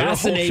fascinating? There are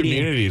whole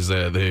communities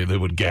that they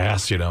would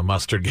gas,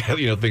 mustard gas,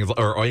 things,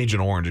 or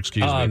Agent Orange,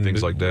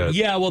 things like that.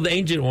 Yeah. Well, the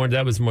Agent Orange,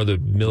 that was more the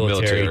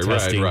military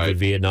testing right. of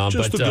Vietnam,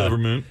 just but the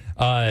government.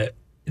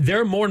 There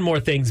are more and more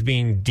things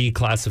being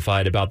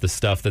declassified about the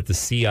stuff that the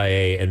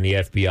CIA and the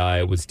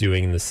FBI was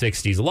doing in the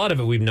 60s. A lot of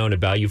it we've known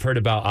about. You've heard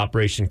about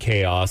Operation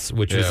Chaos,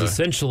 which was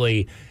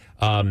essentially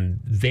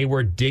they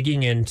were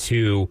digging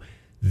into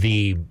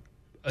the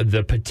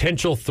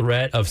potential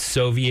threat of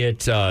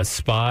Soviet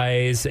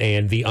spies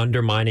and the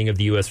undermining of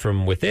the U.S.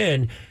 from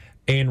within.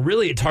 And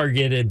really, it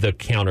targeted the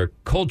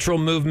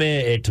countercultural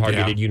movement. It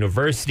targeted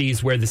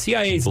universities where the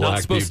CIA is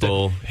not supposed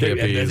people, to.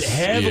 Hippies,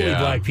 heavily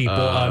black people.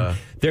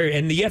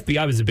 And the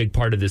FBI was a big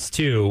part of this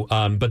too.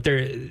 But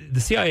the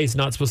CIA is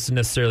not supposed to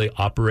necessarily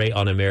operate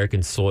on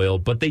American soil,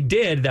 but they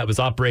did. That was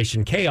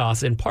Operation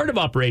Chaos, and part of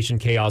Operation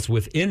Chaos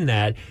within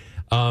that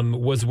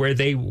was where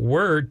they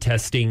were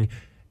testing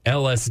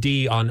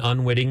LSD on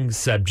unwitting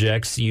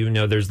subjects. You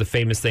know, there's the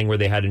famous thing where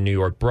they had a New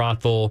York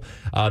brothel.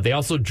 They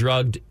also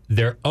drugged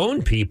their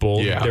own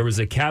people. Yeah. There was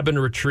a cabin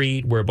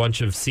retreat where a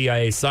bunch of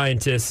CIA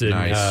scientists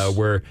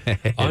were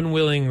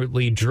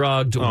unwillingly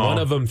drugged. One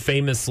of them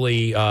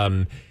famously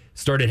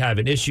started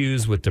having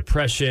issues with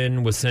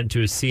depression, was sent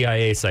to a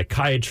CIA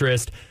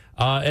psychiatrist,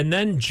 and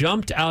then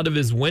jumped out of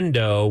his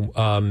window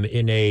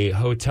in a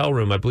hotel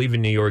room, I believe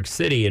in New York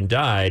City, and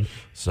died.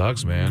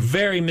 Sucks, man.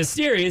 Very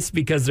mysterious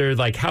because they're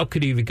like, how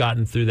could he have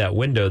gotten through that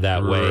window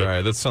that way?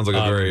 Right. That sounds like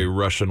a very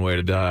Russian way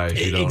to die.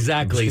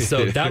 Exactly.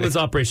 So that was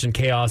Operation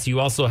Chaos. You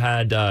also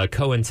had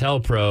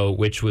COINTELPRO,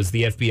 which was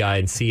the FBI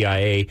and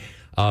CIA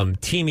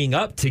teaming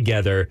up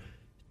together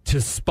to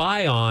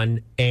spy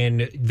on,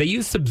 and they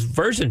used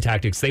subversion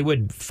tactics. They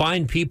would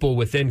find people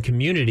within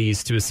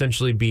communities to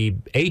essentially be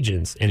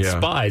agents and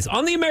spies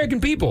on the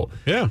American people.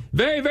 Yeah.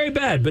 Very, very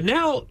bad. But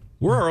now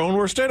we're our own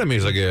worst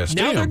enemies, I guess.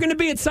 Now they're going to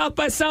be at South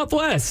by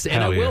Southwest.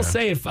 And I will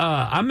say, if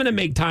I'm going to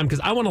make time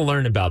because I want to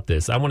learn about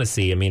this. I want to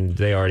see. I mean,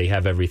 they already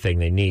have everything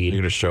they need. You're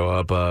going to show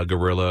up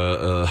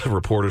guerrilla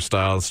reporter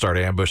style and start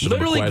ambushing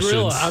literally them with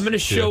questions. Guerrilla. I'm going to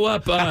show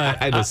up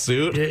in a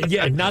suit.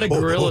 Yeah, not a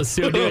guerrilla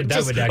suit. Dude,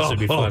 that would actually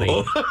be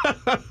funny.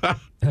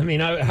 I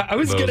mean, I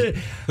was gonna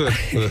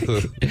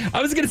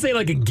say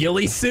like a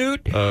ghillie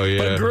suit. Oh yeah,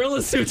 but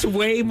gorilla suit's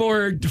way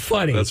more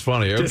funny. That's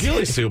funny. A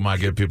ghillie suit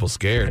might get people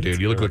scared, dude.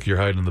 You look like you're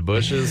hiding in the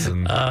bushes,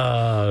 and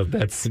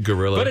that's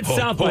gorilla. But it's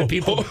South by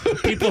people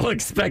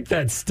expect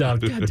that stuff.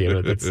 God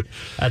damn it,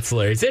 that's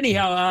hilarious.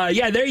 Anyhow,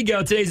 there you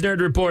go. Today's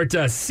Nerd Report: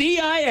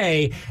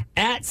 CIA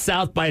at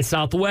South by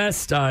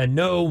Southwest.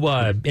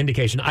 No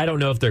indication. I don't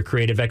know if their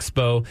Creative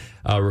Expo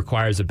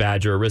requires a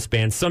badge or a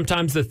wristband.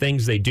 Sometimes the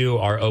things they do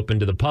are open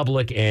to the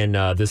public. And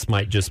this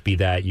might just be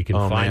that. You can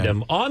find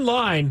them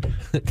online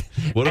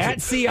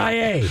at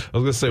CIA. I was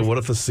going to say, what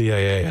if the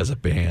CIA has a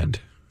band?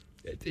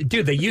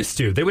 Dude, they used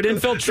to. They would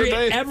infiltrate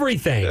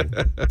everything.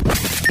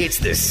 It's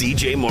the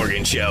CJ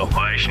Morgan Show.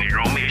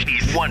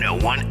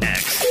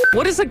 101X.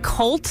 What is a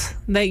cult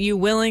that you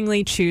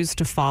willingly choose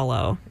to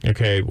follow?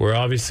 Okay, we're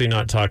obviously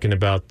not talking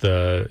about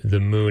the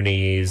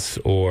Moonies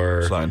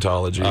or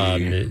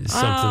Scientology,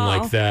 something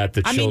like that.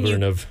 The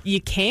children of you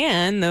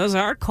can. Those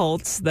are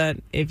cults that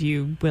if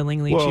you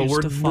willingly choose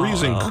to follow. We're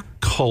using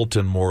cult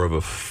in more of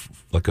a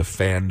like a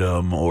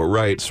fandom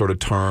or sort of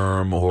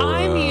term, or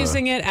I'm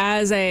using it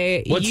as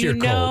a what's your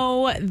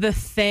cult? The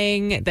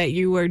thing that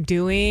you are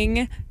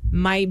doing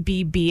might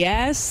be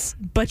BS,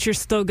 but you're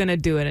still gonna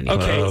do it anyway.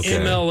 Okay,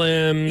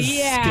 MLMs.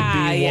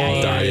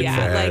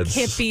 Yeah, like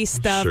hippie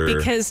stuff. Sure.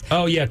 Because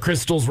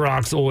crystals,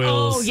 rocks,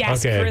 oils. Oh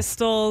yes,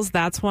 crystals.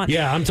 That's one.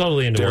 Yeah, I'm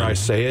totally into it. Dare I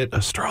say it?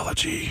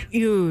 Astrology.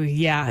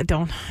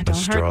 Don't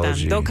hurt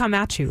them. They'll come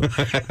at you.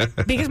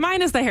 Because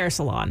mine is the hair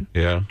salon.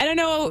 Yeah. I don't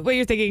know what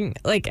you're thinking.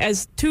 Like,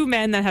 as two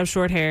men that have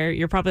short hair,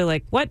 you're probably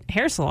like, "What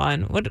hair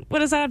salon? What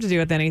does that have to do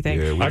with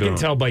anything?" Yeah, I can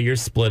tell by your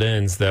split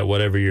ends that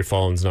whatever you're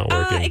following's not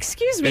working.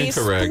 Excuse me.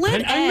 Incorrect.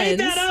 Split I made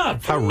that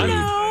up. How rude.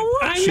 No,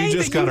 she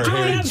just got her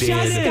hair I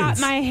just got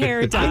my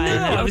hair done. I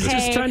know. I was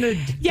just trying to.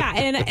 Yeah,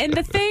 and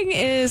the thing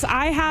is,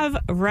 I have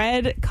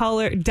red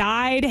color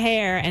dyed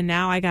hair, and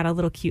now I got a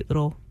little cute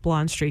little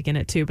blonde streak in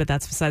it too. But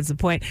that's besides the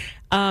point.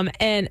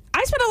 And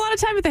I spend a lot of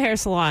time at the hair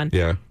salon.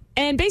 Yeah.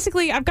 And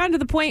basically, I've gotten to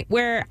the point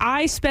where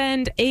I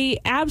spend a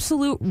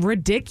absolute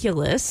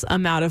ridiculous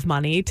amount of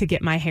money to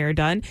get my hair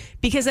done,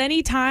 because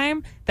any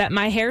time that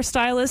my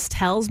hairstylist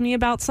tells me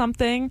about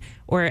something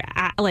or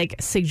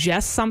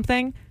suggests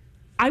something,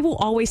 I will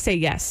always say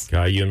yes.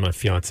 God, you and my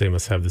fiance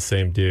must have the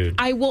same dude.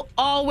 I will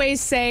always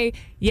say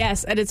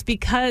yes, and it's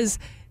because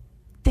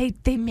they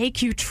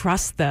make you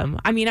trust them.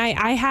 I mean,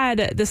 I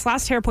had this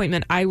last hair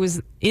appointment. I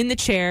was in the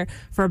chair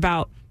for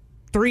about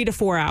 3 to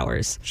 4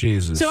 hours.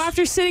 Jesus. So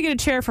after sitting in a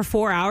chair for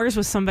 4 hours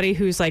with somebody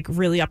who's like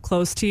really up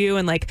close to you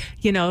and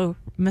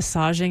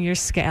massaging your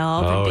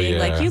scalp and being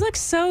like, "You look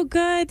so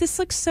good. This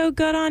looks so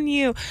good on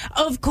you."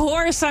 Of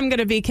course I'm going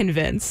to be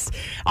convinced.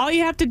 All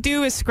you have to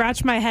do is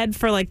scratch my head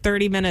for like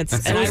 30 minutes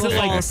and I will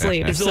fall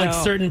asleep. Is it like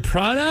certain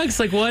products?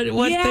 Like what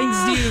things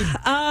do you...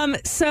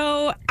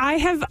 So I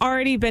have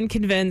already been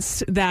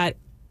convinced that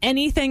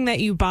anything that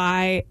you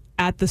buy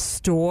at the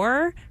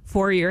store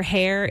for your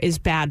hair is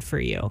bad for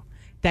you.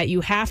 That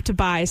you have to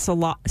buy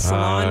salon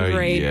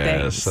grade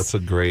things. Yes, that's a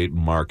great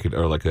market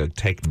or like a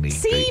technique.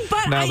 See,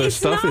 but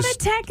it's not a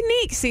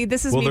technique. See,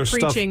 this is me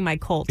preaching my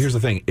cult. Here's the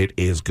thing: it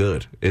is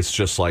good. It's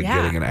just like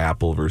getting an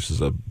Apple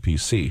versus a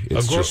PC.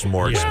 It's just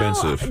more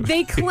expensive.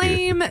 They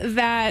claim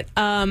that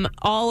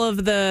all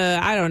of the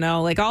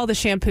all the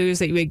shampoos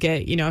that you would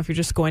get, if you're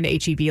just going to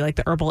HEB, like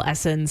the Herbal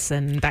Essence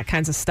and that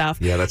kinds of stuff.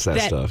 Yeah, that's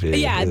that stuff.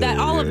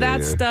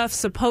 That stuff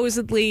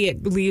supposedly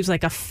it leaves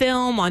like a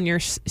film on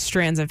your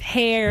strands of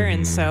hair,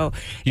 and so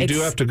you do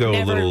have to go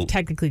never a little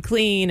technically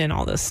clean and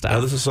all this stuff. Now,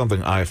 this is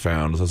something I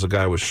found. There's a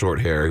guy with short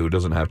hair who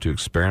doesn't have to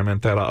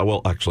experiment that.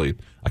 Well, actually,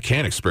 I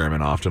can't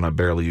experiment often. I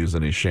barely use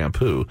any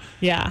shampoo.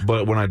 Yeah.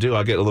 But when I do,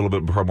 I get a little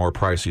bit more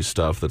pricey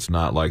stuff that's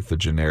not like the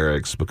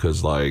generics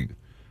because, I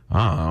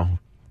don't know,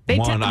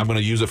 One, I'm going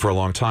to use it for a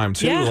long time.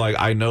 Two, like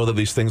I know that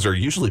these things are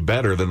usually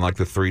better than like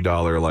the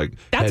 $3 like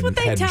That's head, what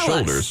they head tell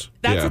and shoulders. us.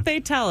 That's what they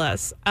tell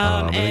us.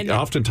 And it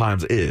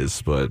oftentimes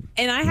is, but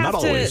and I not have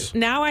to always.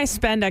 now. I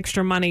spend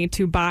extra money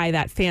to buy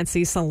that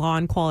fancy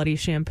salon quality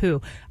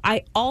shampoo.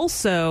 I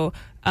also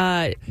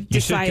You should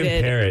decided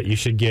compare it. You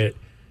should get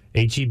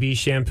HEB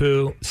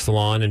shampoo,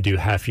 salon, and do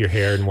half your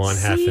hair in one,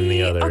 half in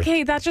the other.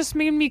 Okay, that just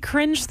made me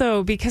cringe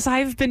though, because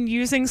I've been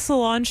using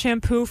salon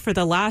shampoo for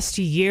the last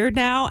year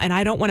now, and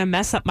I don't want to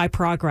mess up my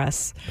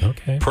progress.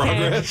 Okay.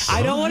 Progress?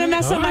 I don't want to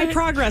mess up my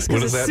progress, What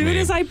because does as that soon mean?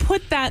 as I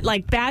put that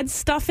like bad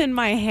stuff in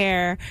my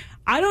hair,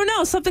 I don't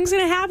know, something's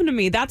going to happen to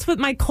me. That's what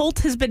my cult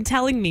has been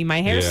telling me.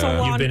 My hair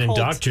salon You've been cult.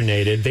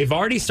 indoctrinated. They've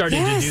already started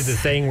to do the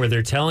thing where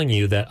they're telling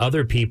you that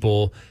other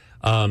people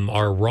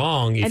are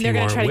wrong if And they're you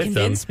gonna aren't try to with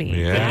them. convince me.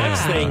 The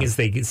next thing is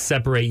they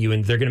separate you,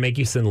 and they're going to make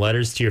you send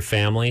letters to your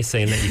family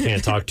saying that you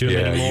can't talk to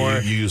them anymore.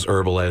 You use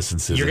herbal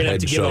essences. You're going to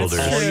have to give up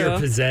all your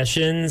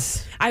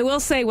possessions. I will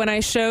say, when I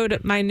showed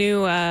my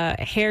new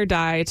hair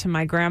dye to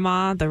my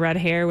grandma, the red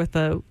hair with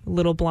the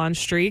little blonde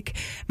streak,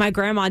 my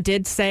grandma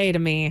did say to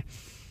me,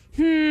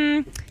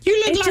 you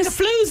look like a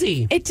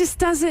floozy. It just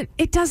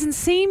doesn't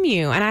seem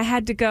you. And I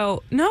had to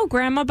go, no,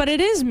 Grandma, but it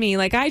is me.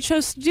 Like, I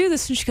chose to do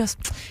this. And she goes,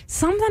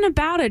 something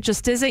about it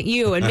just isn't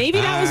you. And maybe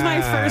that was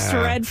my first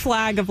red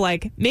flag of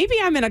like, maybe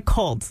I'm in a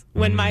cult,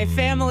 when my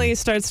family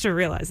starts to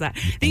realize that.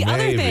 The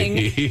other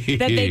thing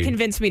that they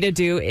convinced me to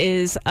do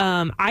is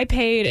I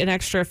paid an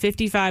extra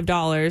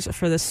 $55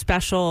 for the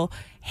special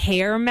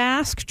hair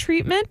mask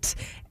treatment.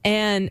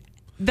 And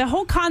the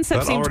whole concept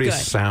That seemed already good.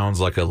 sounds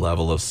like a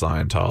level of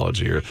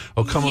Scientology.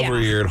 Or, come over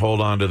here and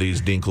hold on to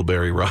these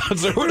Dinkleberry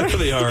rods or whatever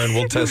they are, and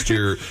we'll test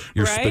your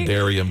Right?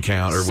 spidarium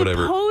count or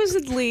whatever.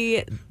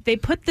 Supposedly, they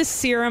put the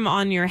serum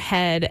on your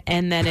head,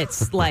 and then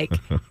it's like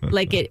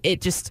it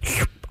just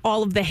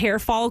all of the hair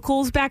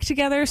follicles back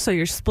together, so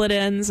your split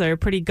ends are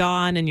pretty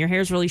gone, and your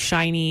hair's really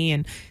shiny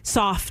and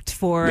soft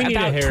for We need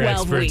about a hair 12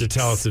 expert weeks. to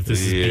tell us if this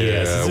is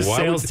BS. Is this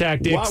sales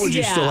tactics? Why would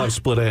you still have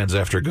split ends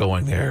after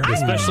going there?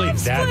 Especially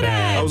that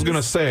bad. I was going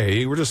to say,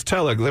 you were just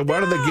telling. Why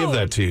did they give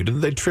that to you?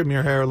 Didn't they trim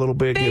your hair a little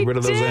bit, get rid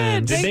of those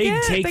ends? Did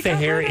they take the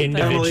hair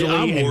individually?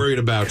 Emily, I'm worried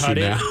about you cut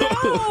it? now.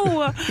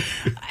 No.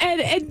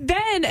 and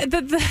then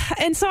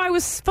and so I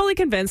was fully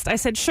convinced. I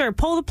said, sure,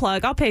 pull the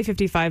plug. I'll pay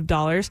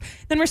 $55.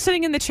 Then we're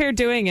sitting in the chair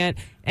doing it,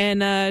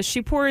 and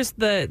she pours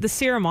the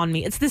serum on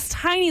me. It's this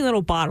tiny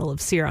little bottle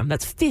of serum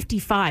that's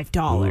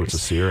 $55. Ooh, it's a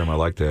serum. I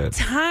like that.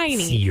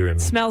 Tiny. Serum.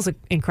 Smells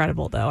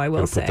incredible, though, I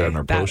will Gotta say. put that in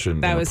our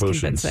potion- that in our was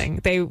potions. convincing.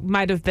 They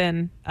might have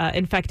been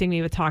infecting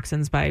me with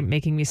toxins by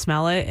making me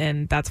smell it,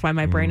 and that's why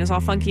my brain is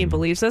all funky and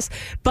believes this.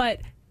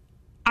 But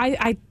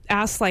I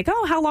asked, like,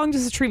 oh, how long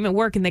does the treatment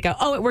work? And they go,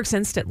 oh, it works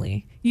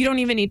instantly. You don't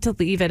even need to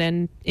leave it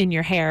in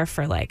your hair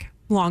for, like,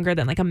 longer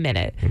than, like, a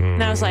minute.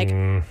 And I was like,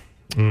 a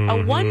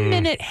 1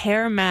 minute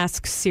hair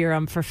mask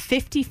serum for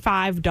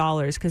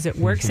 $55 because it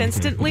works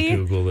instantly.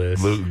 Google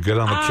this. Luke, good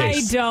on the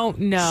case. I don't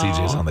know.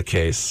 CJ's on the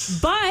case.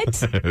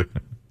 But do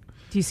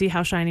you see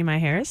how shiny my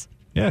hair is?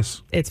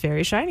 Yes. It's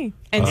very shiny.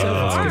 And so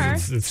far,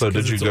 So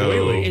did you go?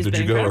 oily. It's Did you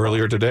been go incredible.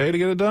 earlier today to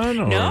get it done?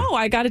 Or? no,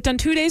 I got it done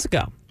 2 days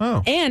ago.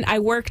 Oh, And I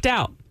worked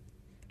out.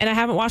 And I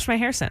haven't washed my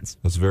hair since.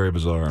 that's very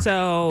bizarre.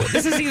 So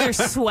this is either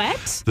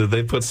sweat Did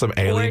they put some or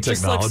alien it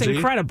just technology? looks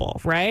incredible,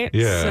 right?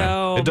 Yeah,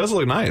 So it does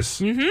look nice.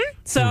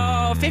 So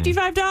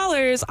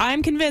 $55.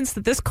 I'm convinced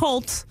that this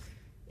cult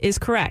is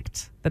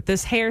correct. That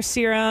this hair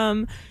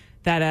serum,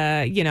 that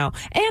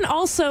and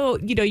also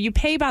you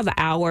pay by the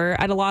hour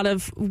at a lot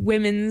of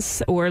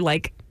women's or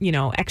like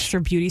extra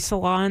beauty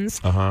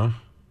salons. And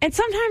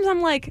sometimes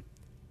I'm like,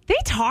 they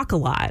talk a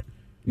lot.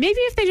 Maybe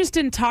if they just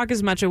didn't talk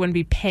as much, I wouldn't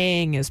be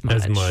paying as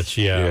much.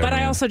 Yeah. But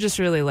I also just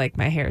really like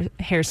my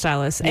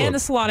hairstylist, and the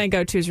salon I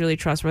go to is really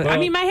trustworthy. I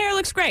Well, mean, my hair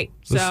looks great.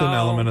 This is so an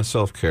element of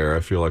self-care.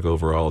 I feel like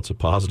overall it's a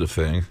positive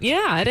thing.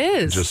 yeah, it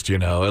is. Just,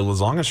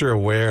 as long as you're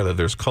aware that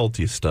there's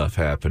culty stuff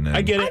happening.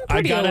 I get it. I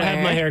pretty gotta have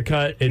aware. my hair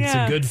cut. It's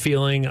Yeah. a good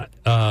feeling.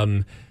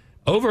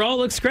 Overall, it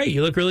looks great.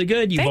 You look really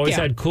good. You've Thank always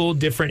you. had cool,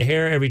 different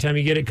hair every time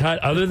you get it cut.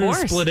 Other than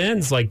course. split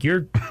ends, like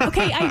you're.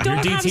 okay, I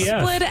don't have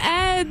DTF. split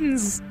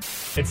ends.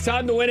 It's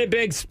time to win it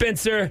big,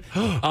 Spencer.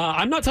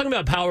 I'm not talking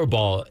about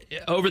Powerball.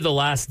 Over the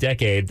last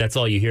decade, that's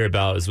all you hear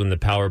about is when the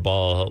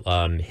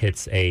Powerball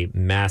hits a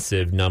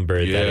massive number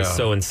that is Yeah.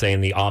 so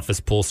insane the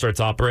office pool starts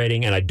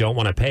operating, and I don't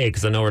want to pay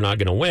because I know we're not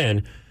going to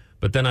win.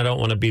 But then I don't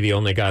want to be the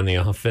only guy in the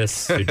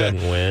office who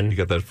doesn't win. You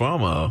got that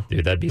FOMO.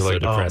 Dude, that'd be You're so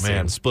like, depressing. oh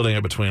man, splitting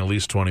it between at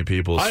least 20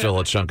 people is still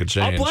a chunk of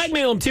change. I'll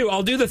blackmail them too.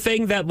 I'll do the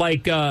thing that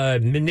like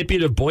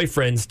manipulative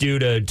boyfriends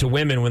do to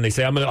women when they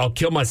say I'll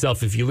kill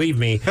myself if you leave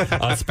me.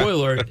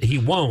 Spoiler: he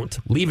won't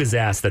leave his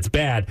ass. That's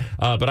bad.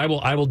 But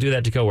I will do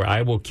that to Ko, where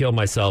I will kill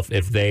myself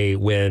if they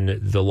win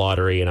the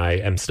lottery and I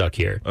am stuck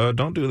here.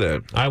 Don't do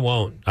that. I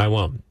won't.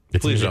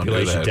 It's Please a don't do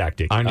manipulation that.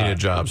 tactic. I need a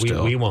job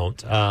still. We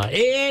won't.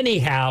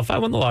 Anyhow, if I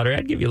won the lottery,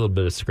 I'd give you a little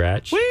bit of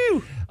scratch.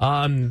 Woo!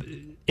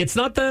 It's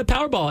not the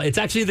Powerball. It's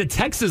actually the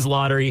Texas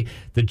Lottery.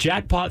 The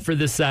jackpot for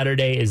this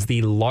Saturday is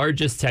the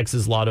largest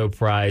Texas Lotto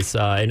prize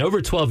in over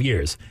 12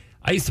 years.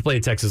 I used to play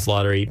the Texas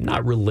Lottery,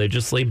 not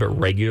religiously, but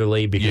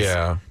regularly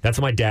because that's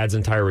my dad's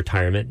entire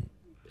retirement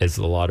is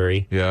the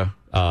lottery. Yeah.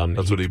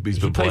 That's what he's been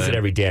playing. He plays it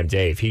every damn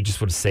day. If he just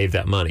would have saved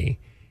that money,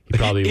 he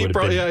probably would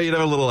have been. Yeah, you'd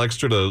have a little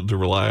extra to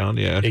rely on.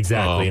 Yeah.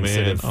 Exactly.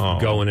 Instead of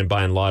going and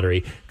buying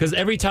lottery. Because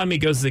every time he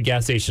goes to the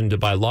gas station to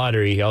buy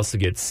lottery, he also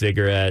gets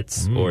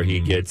cigarettes or he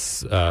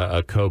gets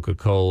a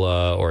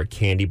Coca-Cola or a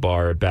candy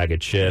bar, a bag of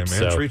chips.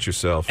 Yeah, man, treat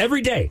yourself.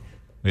 Every day.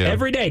 Yeah.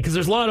 Every day, because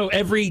there's lotto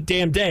every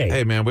damn day.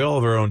 Hey, man, we all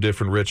have our own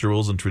different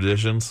rituals and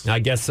traditions. I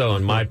guess so.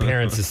 And my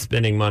parents is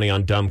spending money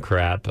on dumb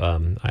crap.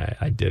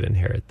 I did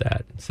inherit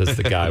that, says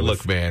the guy.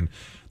 Look, man,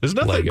 there's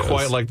nothing Legos.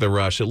 Quite like the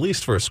rush, at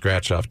least for a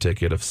scratch-off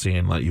ticket of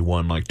seeing like you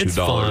won like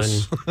 $2.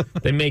 It's fun.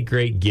 They make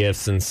great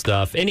gifts and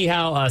stuff.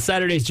 Anyhow,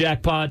 Saturday's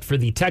jackpot for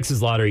the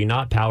Texas Lottery,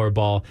 not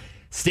Powerball,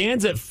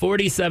 stands at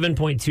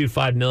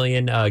 $47.25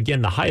 million.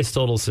 Again, the highest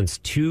total since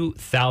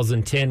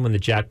 2010 when the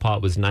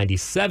jackpot was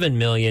 $97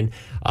 million.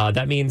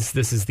 That means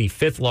this is the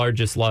 5th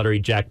largest lottery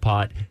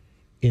jackpot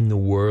in the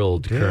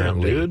world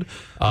currently. Dude.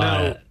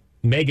 Now,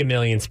 Mega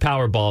Millions,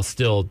 Powerball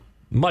still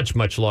much,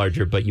 much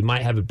larger, but you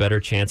might have a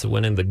better chance of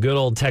winning the good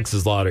old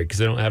Texas Lottery because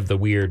they don't have the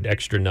weird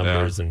extra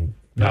numbers and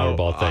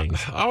Powerball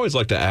things. I always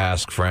like to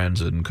ask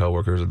friends and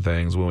coworkers and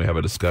things when we have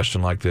a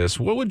discussion like this,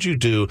 what would you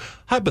do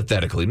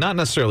hypothetically, not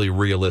necessarily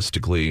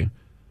realistically,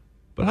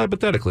 but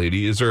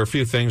hypothetically? Is there a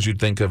few things you'd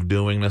think of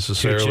doing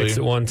necessarily? 2 chicks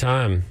at one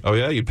time. Oh,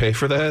 yeah? You pay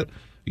for that?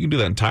 You can do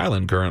that in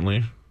Thailand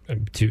currently. I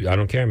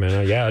don't care,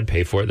 man. Yeah, I'd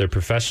pay for it. They're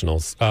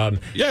professionals.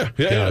 Yeah.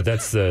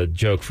 That's the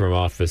joke from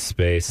Office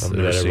Space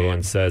that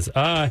everyone says.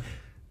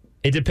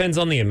 It depends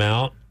on the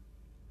amount.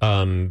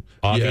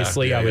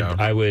 Obviously,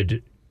 I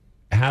would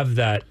have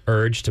that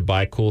urge to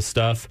buy cool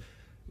stuff,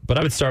 but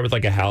I would start with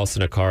like a house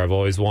and a car I've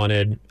always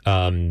wanted.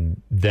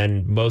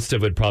 Then most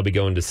of it would probably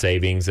go into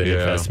savings and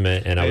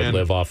investment, and I would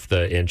live off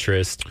the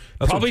interest.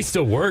 Probably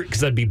still work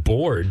because I'd be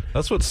bored.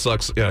 That's what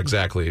sucks. Yeah,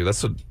 exactly.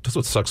 That's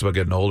what sucks about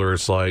getting older.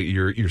 It's like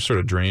your sort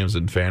of dreams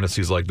and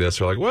fantasies like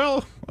this are like,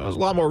 well, that was a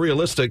lot more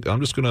realistic. I'm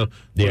just gonna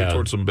put it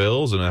towards some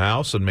bills and a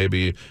house and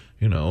maybe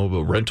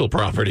a rental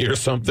property or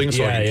something,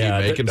 so I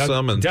can keep making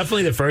some. And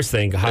definitely the first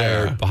thing,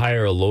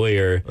 hire a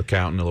lawyer,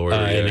 accountant,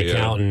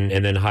 accountant,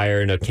 and then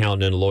hire an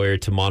accountant and a lawyer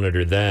to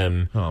monitor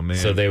them. Oh man!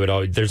 So they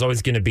would there's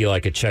always going to be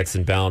like a checks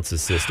and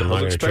balances system. I'm not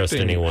going to trust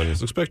anyone. I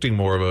was expecting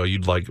more of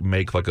you'd like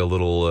make like a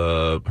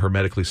little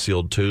hermetically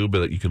sealed tube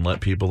that you can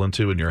let people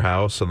into in your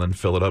house, and then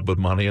fill it up with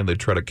money, and they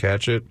try to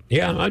catch it.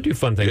 Yeah, I do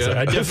fun things.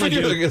 Yeah. I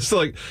definitely do. It's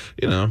like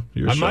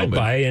you're I might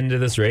buy into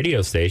this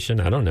radio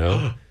station. I don't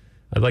know.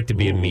 I'd like to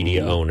be a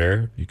media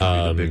owner. You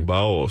can be the big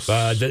boss.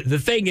 The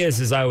thing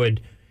is I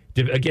would,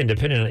 again,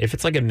 depending on if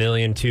it's like $1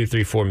 million, $2, $3,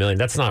 $4 million,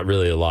 that's not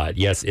really a lot.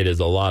 Yes, it is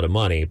a lot of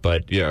money,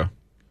 but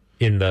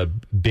in the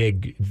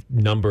big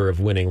number of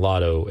winning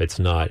lotto, it's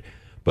not.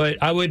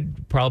 But I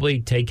would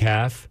probably take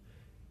half,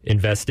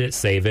 invest it,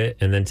 save it,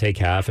 and then take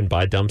half and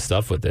buy dumb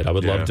stuff with it. I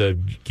would love to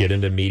get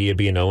into media,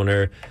 be an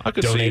owner,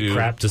 donate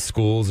crap to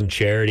schools and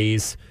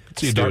charities,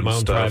 start my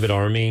own private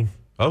army.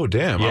 Oh,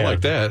 damn. I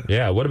like that.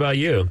 Yeah. What about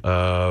you?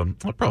 I'll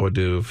probably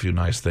do a few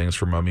nice things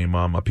for my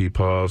mom, my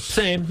peepaws.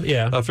 Same.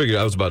 Yeah. I figured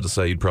I was about to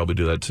say you'd probably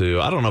do that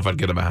too. I don't know if I'd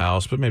get him a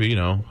house, but maybe,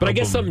 But I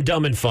guess something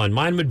dumb and fun.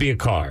 Mine would be a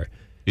car.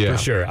 Yeah.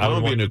 For sure. I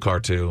would be a new car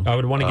too. I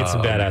would want to get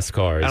some badass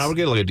cars. And I would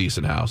get like a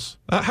decent house.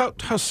 How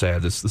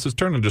sad this is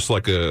turning just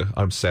like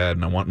I'm sad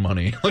and I want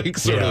money like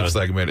sort of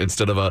segment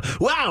instead of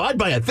wow, I'd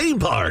buy a theme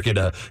park and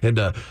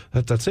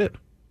that's it.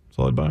 That's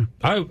all I'd buy.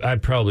 I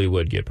probably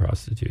would get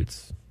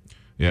prostitutes.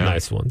 Yeah.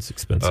 Nice ones,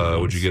 expensive ones.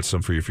 Would you get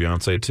some for your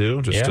fiance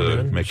too, just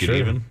to make it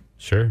even?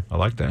 Sure. I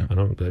like that.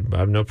 I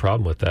have no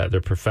problem with that.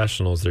 They're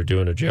professionals. They're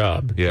doing a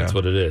job. Yeah. That's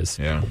what it is.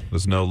 Yeah.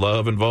 There's no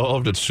love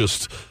involved. It's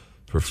just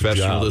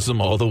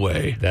professionalism all the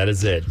way. That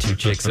is it. 2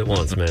 chicks at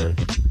once, man.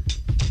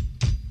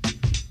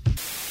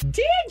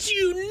 Did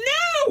you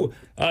know?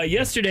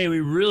 Yesterday,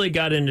 we really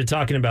got into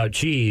talking about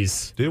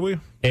cheese. Did we?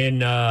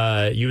 And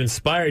you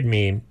inspired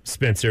me,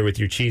 Spencer, with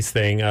your cheese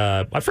thing.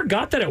 I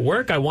forgot that at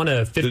work I won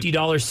a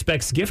 $50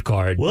 Specs gift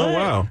card. What?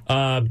 Oh,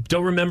 wow.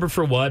 Don't remember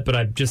for what, but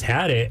I just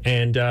had it.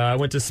 And I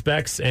went to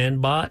Specs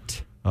and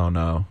bought... Oh,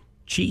 no.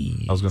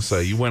 Cheese. I was going to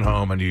say, you went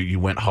home and you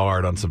went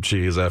hard on some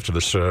cheese after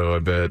the show, I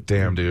bet.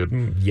 Damn,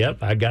 dude.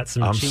 Yep, I got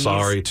some cheese. I'm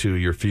sorry to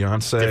your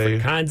fiance.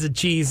 Different kinds of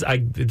cheese.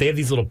 They have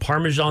these little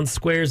Parmesan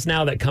squares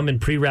now that come in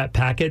pre-wrapped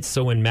packets,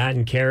 so when Matt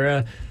and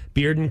Kara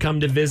Bearden come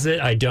to visit,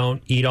 I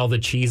don't eat all the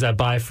cheese I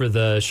buy for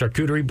the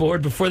charcuterie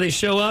board before they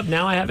show up.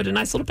 Now I have it in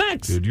nice little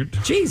packs. Dude,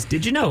 cheese,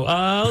 did you know?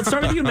 Let's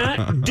start with you,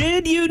 Matt.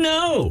 Did you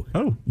know?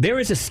 Oh. There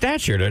is a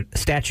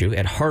statue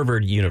at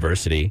Harvard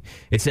University.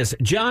 It says,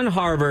 John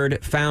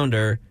Harvard,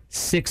 founder,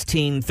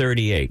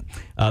 1638.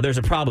 There's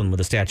a problem with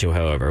the statue,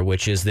 however,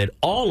 which is that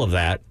all of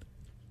that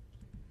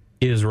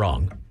is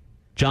wrong.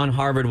 John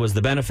Harvard was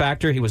the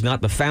benefactor. He was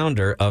not the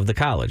founder of the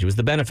college. He was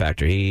the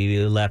benefactor. He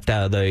left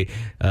out the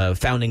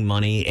founding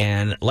money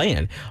and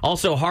land.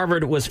 Also,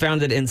 Harvard was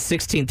founded in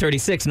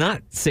 1636,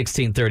 not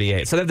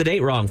 1638. So they have the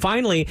date wrong.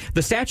 Finally,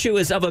 the statue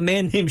is of a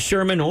man named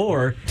Sherman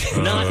Orr,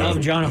 not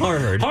of John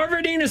Harvard.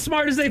 Harvard ain't as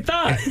smart as they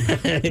thought.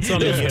 It's on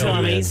the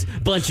dummies,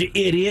 bunch of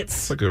idiots.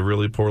 It's like a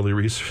really poorly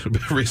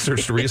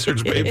researched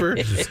research paper.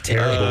 It's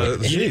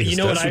terrible. You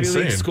know what Ivy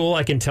League school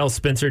I can tell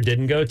Spencer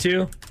didn't go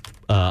to?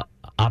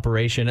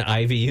 Operation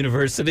Ivy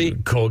University.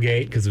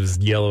 Colgate, because it was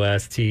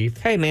yellow-ass teeth.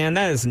 Hey, man,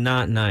 that is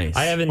not nice.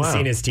 I haven't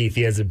seen his teeth.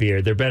 He has a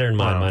beard. They're better in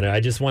my mind. I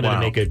just wanted to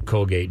make a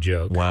Colgate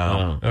joke.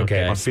 Wow. Oh,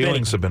 okay. My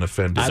feelings have been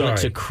offended. I went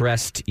to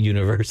Crest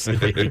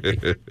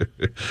University.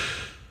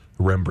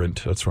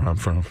 Rembrandt, that's where I'm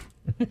from.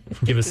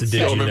 Give us a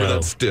did you know.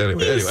 Anyway.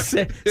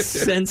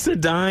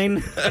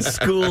 Sensodyne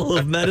School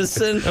of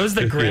Medicine. That was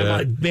the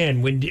grandma.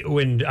 Man,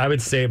 when I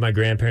would stay at my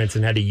grandparents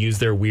and had to use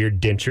their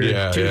weird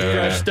denture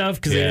toothbrush stuff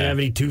because they didn't have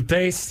any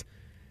toothpaste.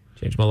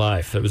 Changed my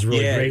life. That was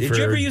really great. Did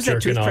you ever use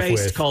that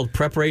toothpaste called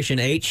Preparation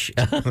H?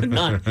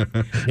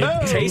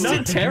 It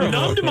tasted terrible.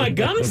 Numbed my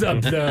gums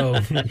up, though.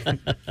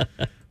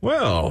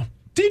 Well,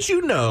 did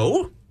you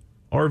know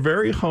our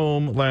very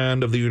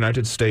homeland of the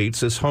United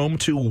States is home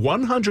to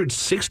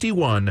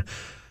 161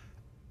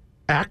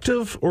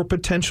 active or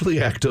potentially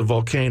active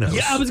volcanoes?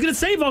 Yeah, I was going to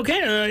say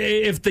volcano.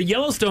 If the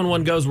Yellowstone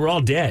one goes, we're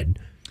all dead.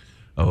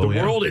 Oh, the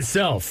world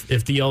itself,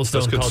 if the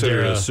Yellowstone That's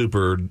considered caldera, a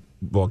super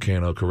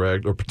volcano,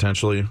 correct? Or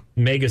potentially?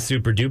 Mega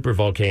super duper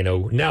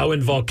volcano. Now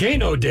in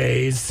volcano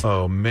days.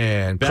 Oh,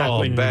 man.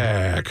 Call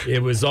back.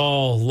 It was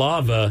all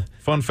lava.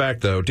 Fun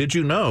fact, though. Did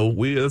you know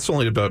that's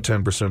only about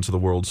 10% of the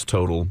world's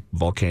total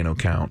volcano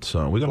count.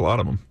 So we got a lot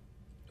of them.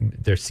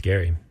 They're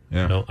scary.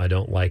 Yeah. I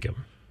don't like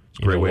them. It's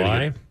a great way why?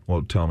 to get.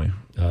 Well, tell me.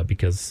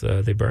 Because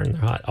they burn.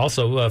 They're hot.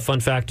 Also, fun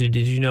fact, did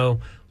you know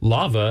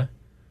lava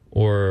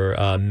or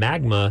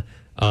magma,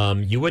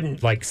 you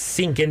wouldn't like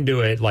sink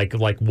into it like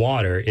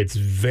water. It's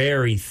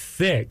very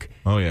thick.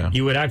 Oh yeah.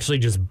 You would actually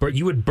just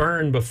you would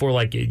burn before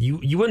you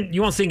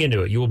won't sink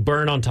into it. You will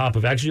burn on top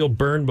of. Actually, you'll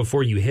burn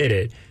before you hit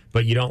it,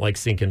 but you don't like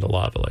sink into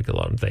lava like a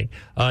lot of them think.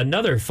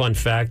 Another fun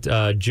fact: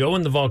 Joe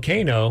and the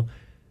Volcano.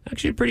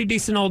 Actually, a pretty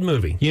decent old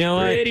movie. You know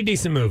what? Pretty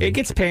decent movie. It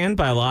gets panned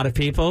by a lot of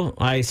people.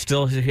 I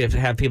still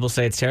have people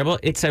say it's terrible.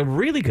 It's a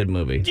really good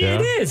movie. Yeah,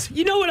 it is.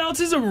 You know what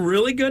else is a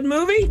really good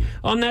movie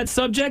on that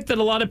subject that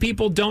a lot of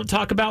people don't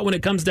talk about when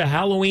it comes to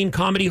Halloween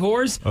comedy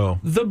horrors? Oh.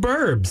 The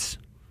Burbs.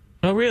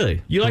 Oh,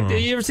 really? You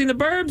you ever seen The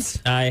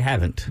Burbs? I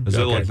haven't. Is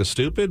it like The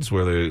Stupids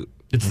where they...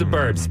 It's The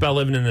Burbs. It's about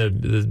living in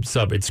the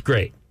sub. It's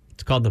great.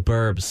 It's called The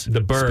Burbs.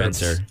 The Burbs.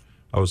 Spencer.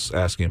 I was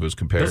asking if it was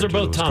compared Those are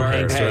both Tom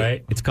Hanks,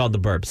 right? It's called The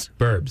Burbs.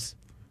 Burbs.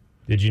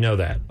 Did you know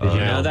that? Did you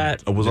know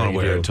that? I was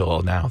unaware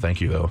until now. Thank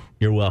you, though.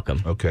 You're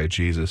welcome. Okay,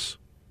 Jesus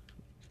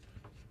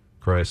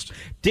Christ.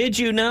 Did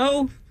you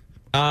know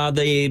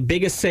the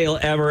biggest sale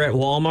ever at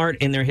Walmart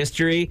in their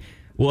history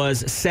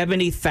was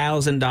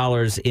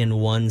 $70,000 in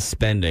one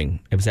spending?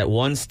 It was at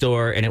one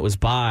store, and it was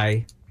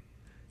by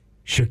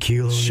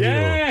Shaquille O'Neal.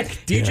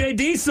 Shaq! DJ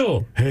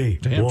Diesel. Hey,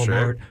 Damn,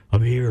 Walmart, Shaq.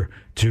 I'm here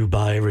to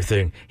buy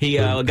everything. He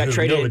got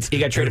traded. He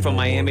got traded from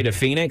Miami to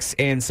Phoenix,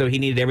 and so he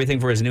needed everything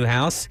for his new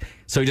house.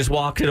 So he just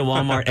walked into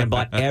Walmart and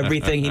bought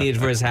everything he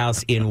needed for his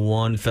house in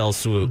one fell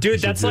swoop.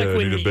 Dude, that's like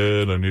when I need a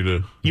bed. I need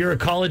a... you're a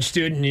college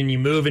student and you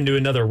move into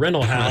another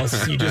rental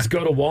house. You just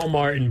go to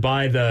Walmart and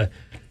buy the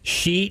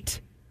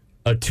sheet,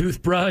 a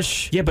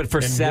toothbrush. Yeah, but for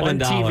and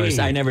 $7,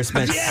 I never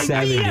spent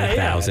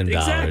 $70,000.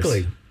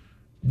 Exactly.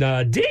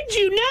 Did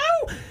you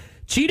know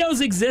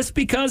Cheetos exist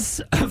because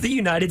of the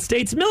United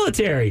States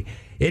military?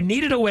 It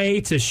needed a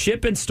way to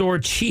ship and store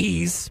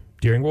cheese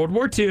during World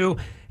War II,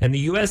 and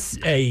the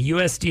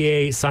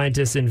USDA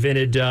scientists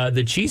invented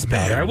the cheese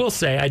powder. I will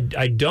say,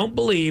 I don't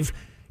believe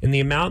in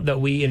the amount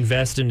that we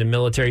invest into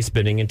military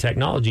spending and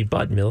technology,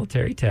 but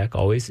military tech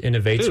always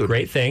innovates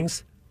great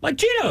things like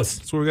Cheetos.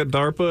 That's where we got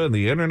DARPA and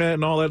the internet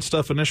and all that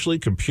stuff initially.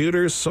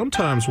 Computers.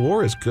 Sometimes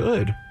war is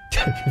good.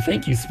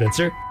 Thank you,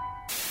 Spencer.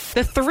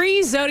 The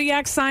 3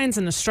 zodiac signs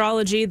in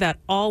astrology that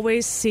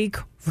always seek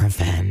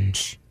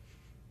revenge.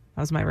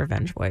 That was my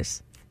revenge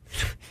voice.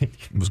 It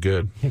was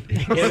good. I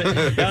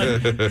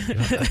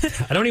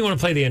don't even want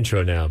to play the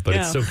intro now, but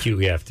it's so cute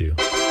we have to.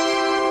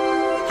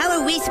 How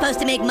are we supposed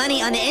to make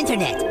money on the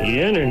internet? The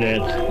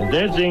internet?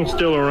 That thing's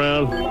still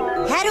around.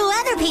 How do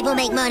other people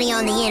make money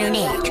on the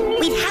internet?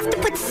 We'd have to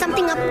put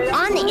something up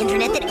on the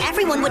internet that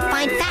everyone would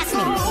find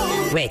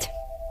fascinating. Wait,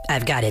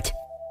 I've got it.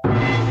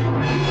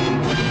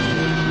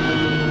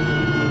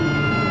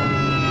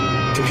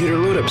 Computer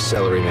load up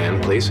Celery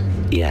Man, please.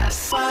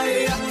 Yes.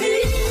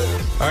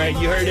 All right,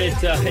 you heard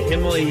it,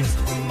 Emily's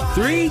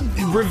 3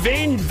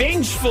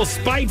 vengeful,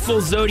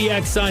 spiteful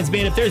zodiac signs.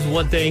 Man, if there's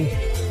one thing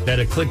that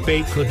a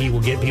clickbait cookie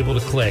will get people to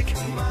click,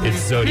 it's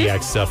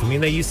zodiac stuff. I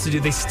mean, they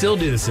still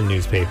do this in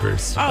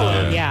newspapers.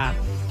 Oh, yeah.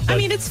 I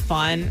mean, it's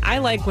fun. I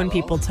like when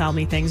people tell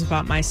me things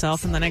about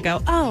myself, and then I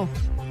go, oh,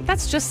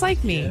 that's just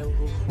like me.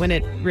 When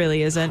it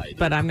really isn't,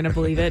 but I'm going to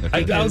believe it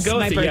because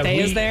my birthday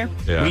is there.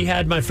 Yeah. We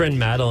had my friend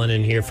Madeline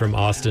in here from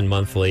Austin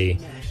Monthly,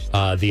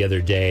 the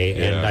other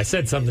day, and I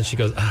said something. She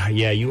goes,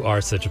 "Yeah, you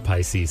are such a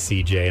Pisces,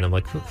 CJ." And I'm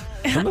like,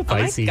 "I'm a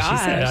Pisces." She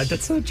said,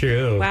 "That's so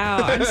true." Wow,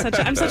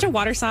 I'm such a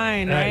water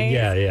sign, right?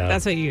 Yeah.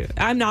 That's what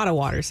I'm not a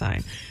water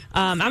sign.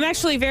 I'm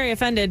actually very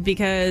offended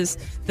because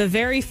the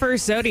very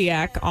first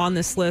zodiac on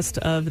this list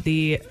of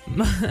the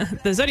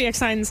zodiac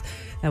signs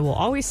that will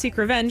always seek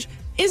revenge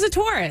is a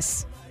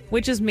Taurus,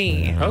 which is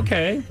me.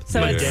 Okay.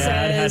 So my it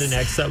dad had says- an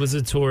ex that was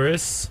a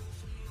Taurus.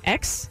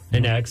 Ex?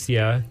 An ex,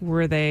 yeah.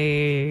 Were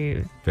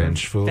they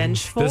vengeful?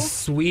 Vengeful? The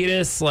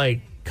sweetest,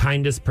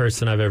 kindest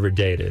person I've ever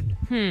dated.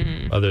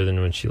 Other than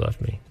when she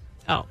left me.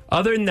 Oh.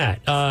 Other than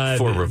that.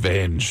 For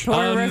revenge.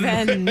 For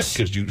revenge.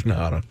 Because you know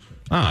how to...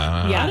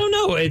 I don't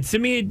know. To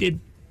me,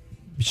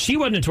 she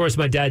wasn't a Taurus.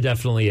 My dad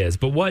definitely is.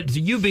 But what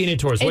you being a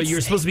Taurus? You're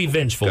supposed to be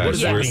vengeful. Guys, what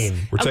does that mean?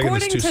 We're taking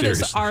According this too to this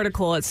serious.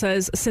 article, it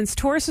says, since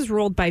Taurus is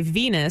ruled by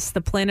Venus,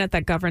 the planet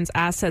that governs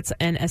assets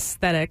and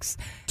aesthetics,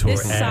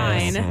 Taurus. this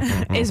sign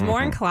is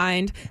more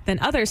inclined than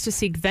others to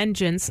seek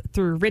vengeance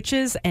through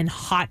riches and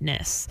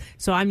hotness.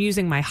 So I'm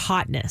using my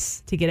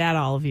hotness to get at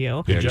all of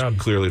you. Good job.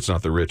 Clearly, it's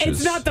not the riches.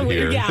 It's not the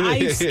here. yeah.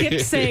 I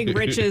skipped saying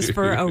riches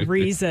for a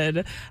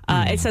reason.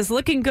 It says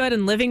looking good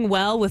and living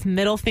well with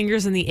middle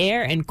fingers in the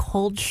air and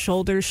cold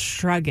shoulders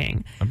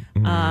shrugging.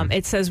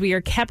 It says we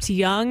are kept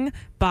young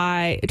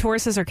by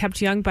Tauruses are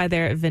kept young by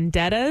their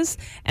vendettas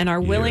and are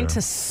willing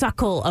to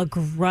suckle a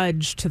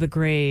grudge to the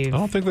grave. I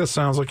don't think that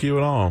sounds like you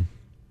at all.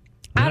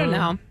 I don't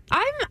know.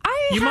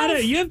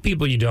 You have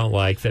people you don't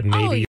like that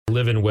maybe you're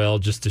living well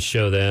just to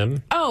show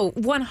them. Oh,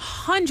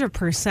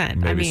 100%.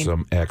 Maybe I mean,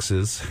 some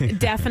exes.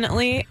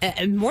 definitely.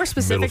 And more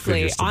specifically,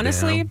 fingers to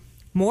honestly, them.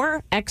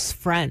 more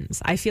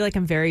ex-friends. I feel like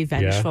I'm very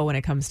vengeful when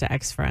it comes to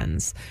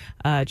ex-friends.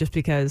 Just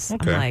because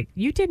I'm like,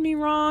 you did me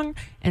wrong,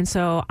 and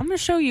so I'm going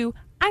to show you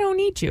I don't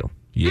need you.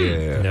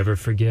 Yeah. Never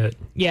forget.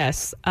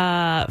 Yes.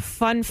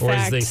 Fun fact. Or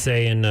as they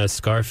say in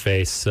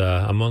Scarface,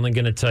 I'm only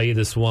going to tell you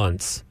this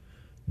once.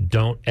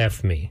 Don't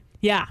F me.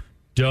 Yeah.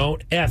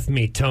 Don't F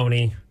me,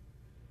 Tony.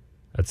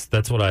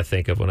 That's what I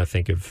think of when I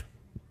think of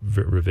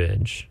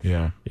revenge.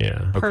 Yeah.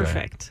 Yeah.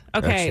 Perfect.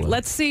 Okay, Excellent.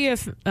 let's see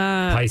if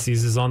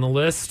Pisces is on the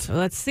list.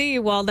 Let's see.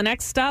 Well, the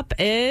next up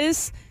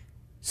is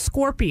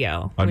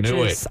Scorpio, I which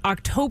knew is it.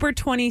 October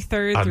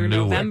 23rd through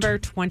knew it. November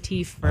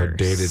 21st. I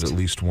dated at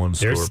least one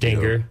Their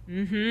Scorpio.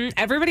 stinger.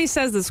 Everybody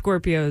says that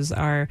Scorpios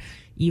are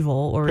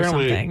evil or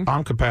Apparently, something.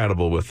 I'm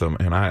compatible with them,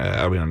 and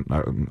I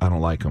don't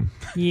like them.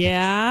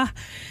 Yeah.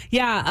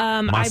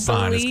 Yeah. My I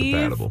sign is believe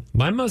compatible.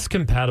 My most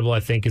compatible, I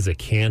think, is a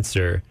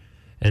Cancer.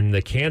 And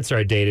the Cancer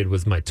I dated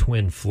was my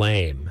twin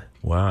flame.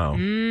 Wow.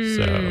 Mm.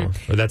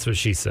 So, or that's what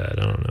she said.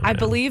 I don't know. I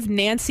believe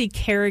Nancy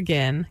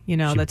Kerrigan, She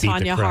the beat the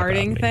Tanya crap out of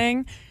Harding me.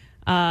 thing.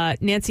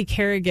 Nancy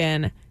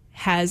Kerrigan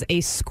has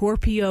a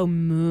Scorpio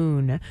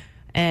moon.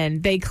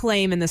 And they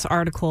claim in this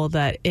article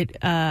that it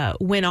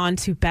went on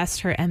to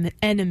best her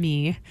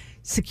enemy,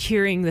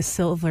 securing the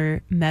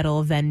silver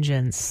medal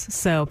vengeance.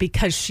 So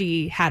because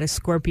she had a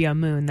Scorpio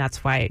moon,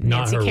 that's why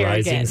Not Nancy her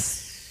Kerrigan. rising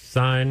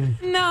sign.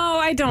 No,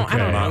 I don't. I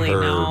don't Not really her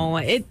know.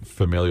 It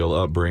familial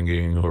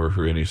upbringing or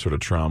any sort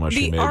of trauma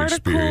she the may have article.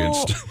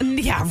 experienced.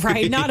 Yeah,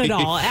 right. Not at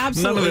all.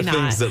 Absolutely None of the not.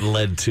 things that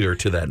led to her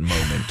to that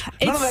moment.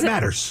 None of that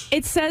matters.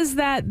 It says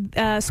that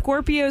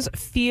Scorpios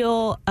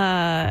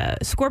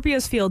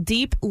feel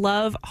deep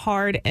love,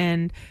 hard,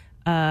 and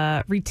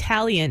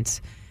retaliant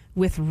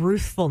with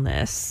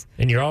ruthfulness.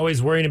 And you're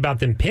always worrying about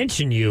them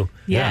pinching you.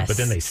 Yes. But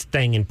then they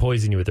sting and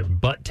poison you with their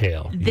butt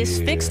tail. This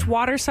fixed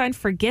water sign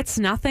forgets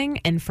nothing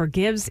and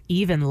forgives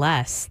even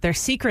less. They're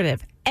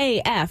secretive.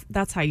 AF.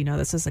 That's how you know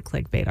this is a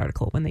clickbait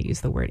article when they use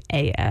the word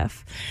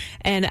AF.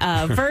 And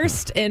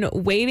versed in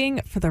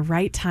waiting for the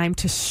right time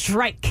to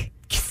strike.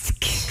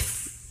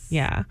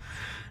 Yeah.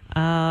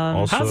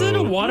 How's it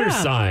a water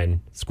sign?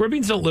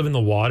 Scorpions don't live in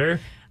the water.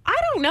 I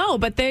don't know,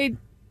 but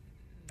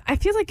I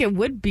feel like it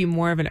would be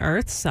more of an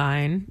earth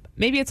sign.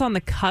 Maybe it's on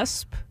the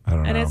cusp. I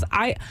don't know. And it's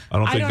I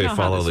don't think they know how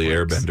follow this the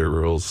works. Airbender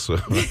rules. So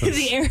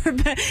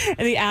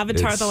the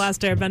Avatar, It's- the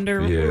Last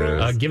Airbender yeah.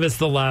 rules. Give us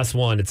the last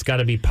one. It's got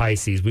to be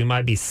Pisces. We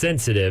might be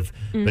sensitive,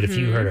 but if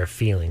you hurt our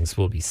feelings,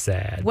 we'll be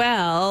sad.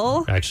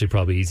 Well, Actually,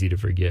 probably easy to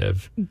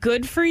forgive.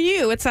 good for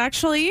you. It's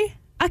actually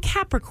a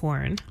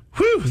Capricorn.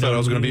 Whew, thought it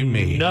was going to be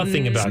me.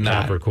 Nothing about It's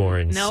not.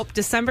 Capricorns. Nope.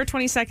 December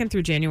 22nd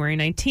through January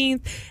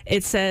 19th.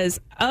 It says,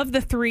 of the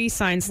three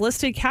signs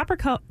listed,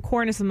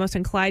 Capricorn is the most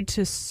inclined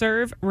to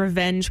serve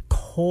revenge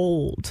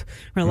cold,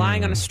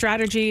 relying on a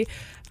strategy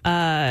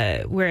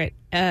where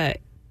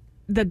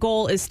the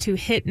goal is to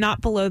hit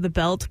not below the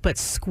belt, but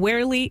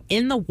squarely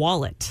in the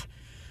wallet.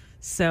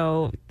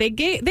 So they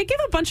give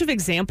a bunch of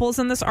examples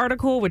in this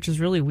article, which is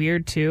really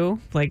weird too,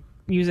 like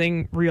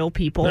using real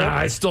people.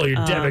 I stole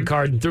your debit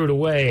card and threw it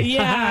away.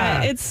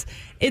 Yeah,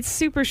 It's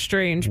super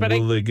strange, but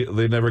Well,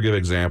 they never give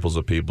examples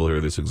of people who are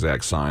this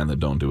exact sign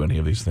that don't do any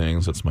of these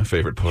things. That's my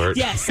favorite part.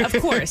 yes, of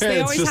course. They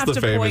always have to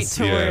point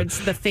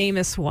towards the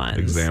famous ones.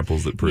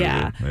 Examples that prove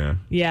it.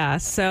 Yeah,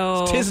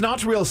 so... Tis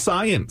not real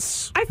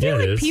science. I feel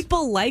like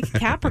people like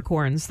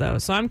Capricorns, though,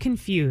 so I'm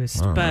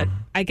confused. But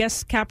I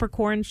guess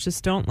Capricorns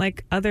just don't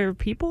like other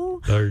people.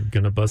 They're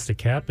going to bust a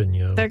cap in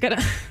you. They're going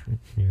to...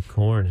 your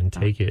corn and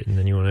take it, and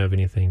then you won't have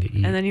anything to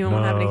eat. And then you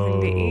won't have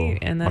anything to eat.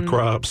 And then my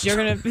crops. You're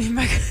going to be...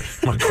 my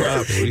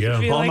crops. There you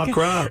go. All my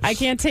crops. I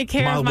can't take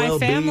care of my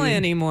family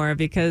anymore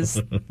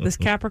because this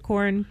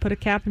Capricorn put a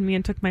cap in me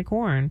and took my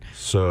corn.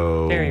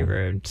 So very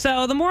rude.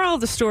 So the moral of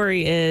the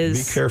story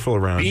is be careful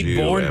around you. Be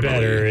born Emily.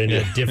 better in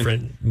a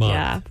different month.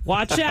 Yeah.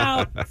 Watch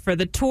out for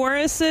the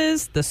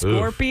Tauruses, the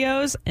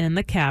Scorpios, and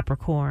the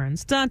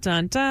Capricorns. Dun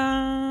dun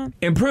dun.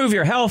 Improve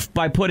your health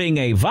by putting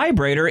a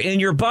vibrator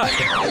in your butt.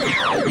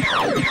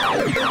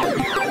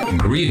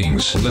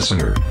 Greetings,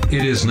 listener.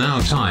 It is now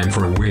time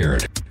for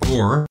Weird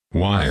or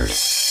Wired.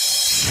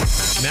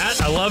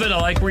 Matt, I love it. I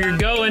like where you're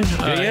going.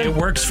 It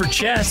works for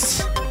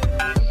chess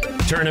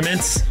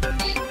tournaments.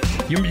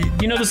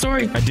 You know the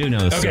story? I do know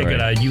the story. Okay,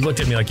 good. You looked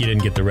at me like you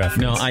didn't get the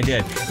reference. No, I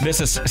did.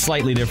 This is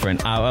slightly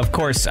different. Of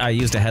course, I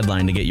used a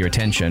headline to get your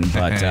attention,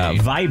 but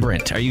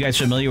Vibrant. Are you guys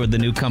familiar with the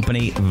new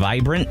company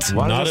Vibrant?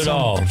 Not at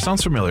all.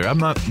 Sounds familiar. I'm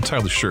not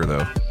entirely sure,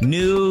 though.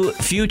 New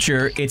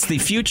future. It's the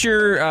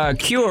future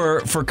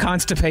cure for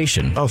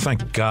constipation. Oh,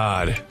 thank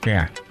God.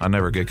 Yeah. I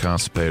never get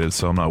constipated,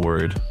 so I'm not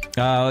worried.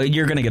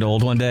 You're going to get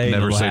old one day.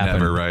 Never say happen.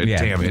 never, right?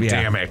 Yeah. Damn it. Yeah.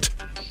 Damn it.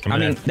 I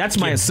mean, that's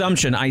my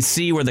assumption. I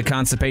see where the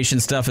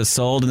constipation stuff is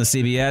sold in the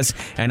CVS,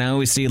 and I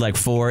always see like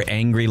 4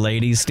 angry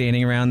ladies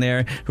standing around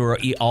there who are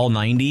all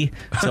 90.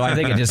 So I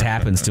think it just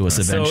happens to us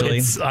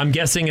eventually. So I'm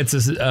guessing it's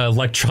an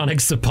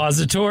electronic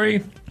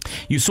suppository.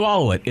 You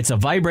swallow it. It's a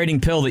vibrating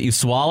pill that you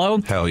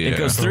swallow. Hell yeah. It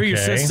goes through your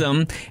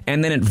system,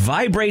 and then it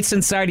vibrates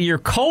inside of your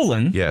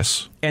colon.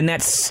 Yes. And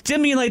that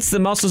stimulates the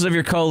muscles of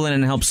your colon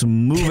and helps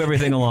move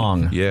everything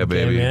along. Yeah,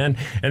 baby. Okay, man.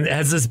 And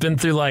has this been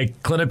through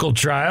like clinical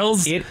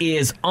trials? It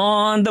is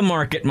on the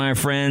market, my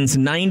friends.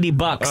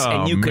 $90,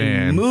 and you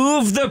can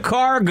move the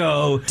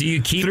cargo. Do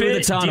you keep through it?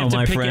 the tunnel, Do you have to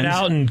my pick friends? it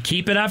out and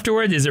keep it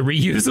afterward? Is it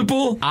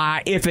reusable?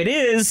 If it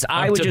is,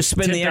 I would just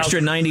spend the extra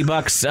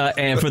 $90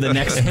 and for the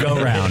next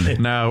go round.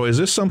 Now, is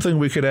this something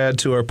we could add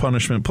to our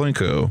punishment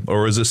Plinko,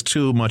 or is this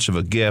too much of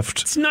a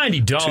gift? It's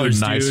 $90. Too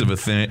nice dude. of a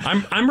thing.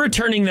 I'm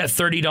returning that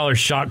 $30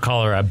 shock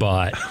collar I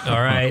bought. All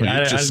right,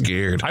 You're just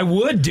scared. I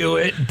would do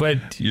it,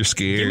 but you're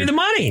scared. Give me the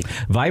money.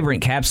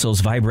 Vibrant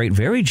capsules vibrate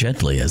very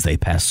gently as they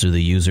pass through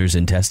the user's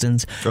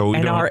intestines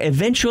and are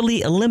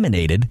eventually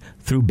eliminated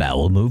through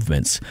bowel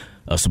movements.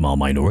 A small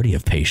minority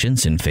of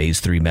patients in phase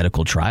 3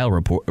 medical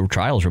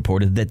trials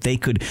reported that they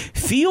could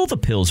feel the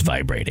pills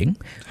vibrating,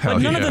 but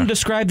none of them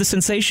described the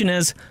sensation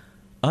as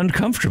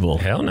uncomfortable.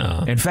 Hell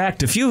no. In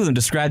fact, a few of them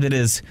described it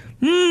as,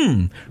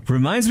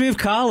 reminds me of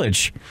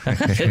college.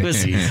 It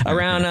was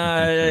around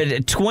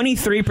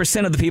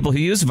 23% of the people who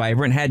used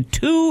Vibrant had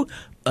 2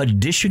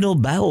 additional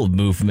bowel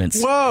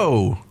movements.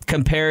 Whoa.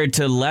 Compared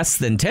to less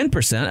than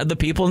 10% of the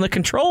people in the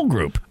control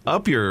group.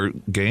 Up your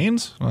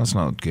gains? Well, that's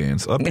not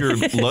gains. Up your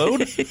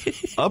load?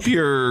 Up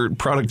your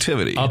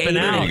productivity. Up and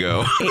out. There you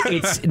go.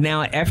 It's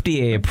now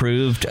FDA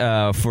approved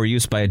for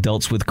use by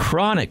adults with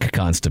chronic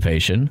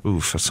constipation.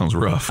 Oof, that sounds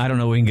rough. I don't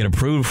know if we can get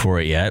approved for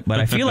it yet,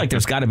 but I feel like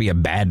there's got to be a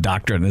bad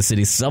doctor in the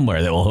city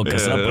somewhere that will hook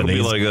us up with it'll these.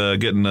 be like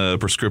getting a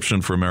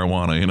prescription for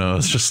marijuana. You know,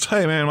 it's just,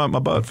 hey, man, my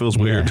butt feels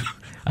weird.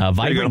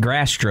 Vibrant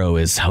Gastro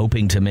is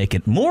hoping to make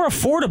it more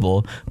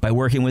affordable by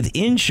working with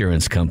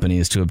insurance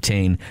companies to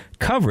obtain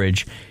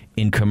coverage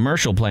in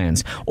commercial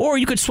plans. Or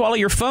you could swallow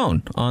your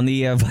phone on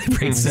the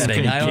vibrate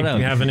setting. I don't know.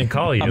 Having it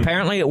call you.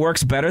 Apparently, it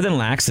works better than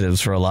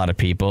laxatives for a lot of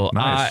people.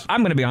 Nice.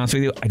 I'm going to be honest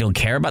with you. I don't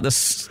care about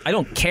this. I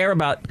don't care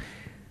about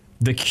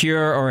the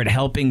cure or it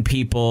helping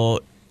people.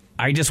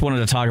 I just wanted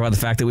to talk about the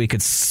fact that we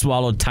could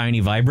swallow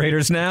tiny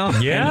vibrators now.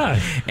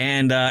 Yeah.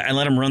 And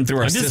let them run through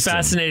our system. I'm just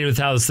fascinated with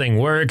how this thing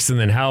works and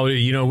then how,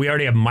 we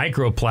already have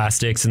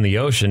microplastics in the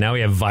ocean. Now we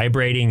have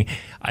vibrating.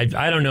 I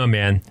don't know,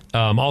 man.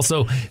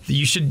 Also,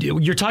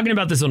 you're talking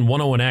about this on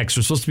 101X.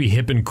 We're supposed to be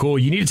hip and cool.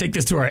 You need to take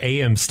this to our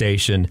AM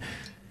station.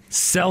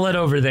 Sell it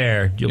over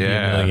there. You'll be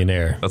a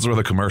millionaire. That's where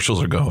the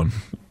commercials are going.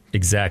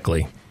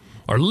 Exactly.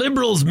 Are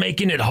liberals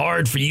making it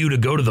hard for you to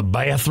go to the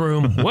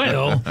bathroom?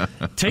 Well,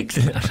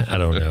 I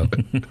don't know.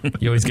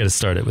 You always got to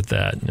start it with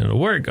that. It'll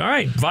work. All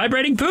right.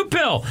 Vibrating poop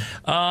pill.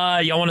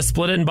 Y'all want to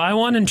split it and buy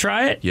one and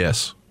try it?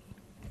 Yes.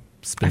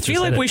 I feel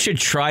like we should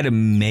try to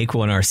make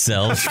one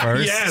ourselves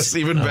first. Yes,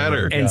 even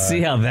better. And see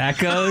how that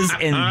goes,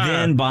 and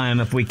then buy them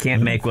if we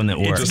can't make one that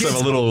works. Just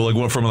have a little, like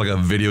one from like a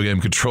video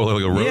game controller,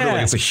 like a rotor,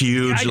 like it's a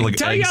huge, I can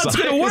tell you how it's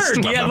going to work.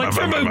 Yeah, like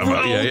from a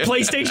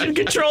PlayStation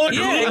controller.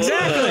 Yeah,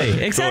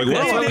 exactly. Exactly.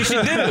 That's what they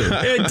should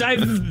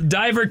do.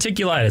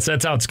 Diverticulitis.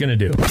 That's how it's going to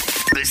do.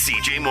 The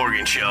CJ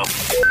Morgan Show.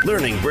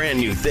 Learning brand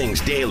new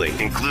things daily,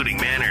 including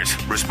manners,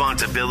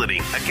 responsibility,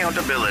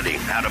 accountability,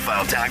 how to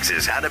file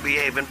taxes, how to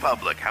behave in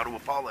public, how to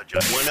apologize.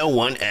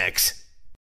 101X.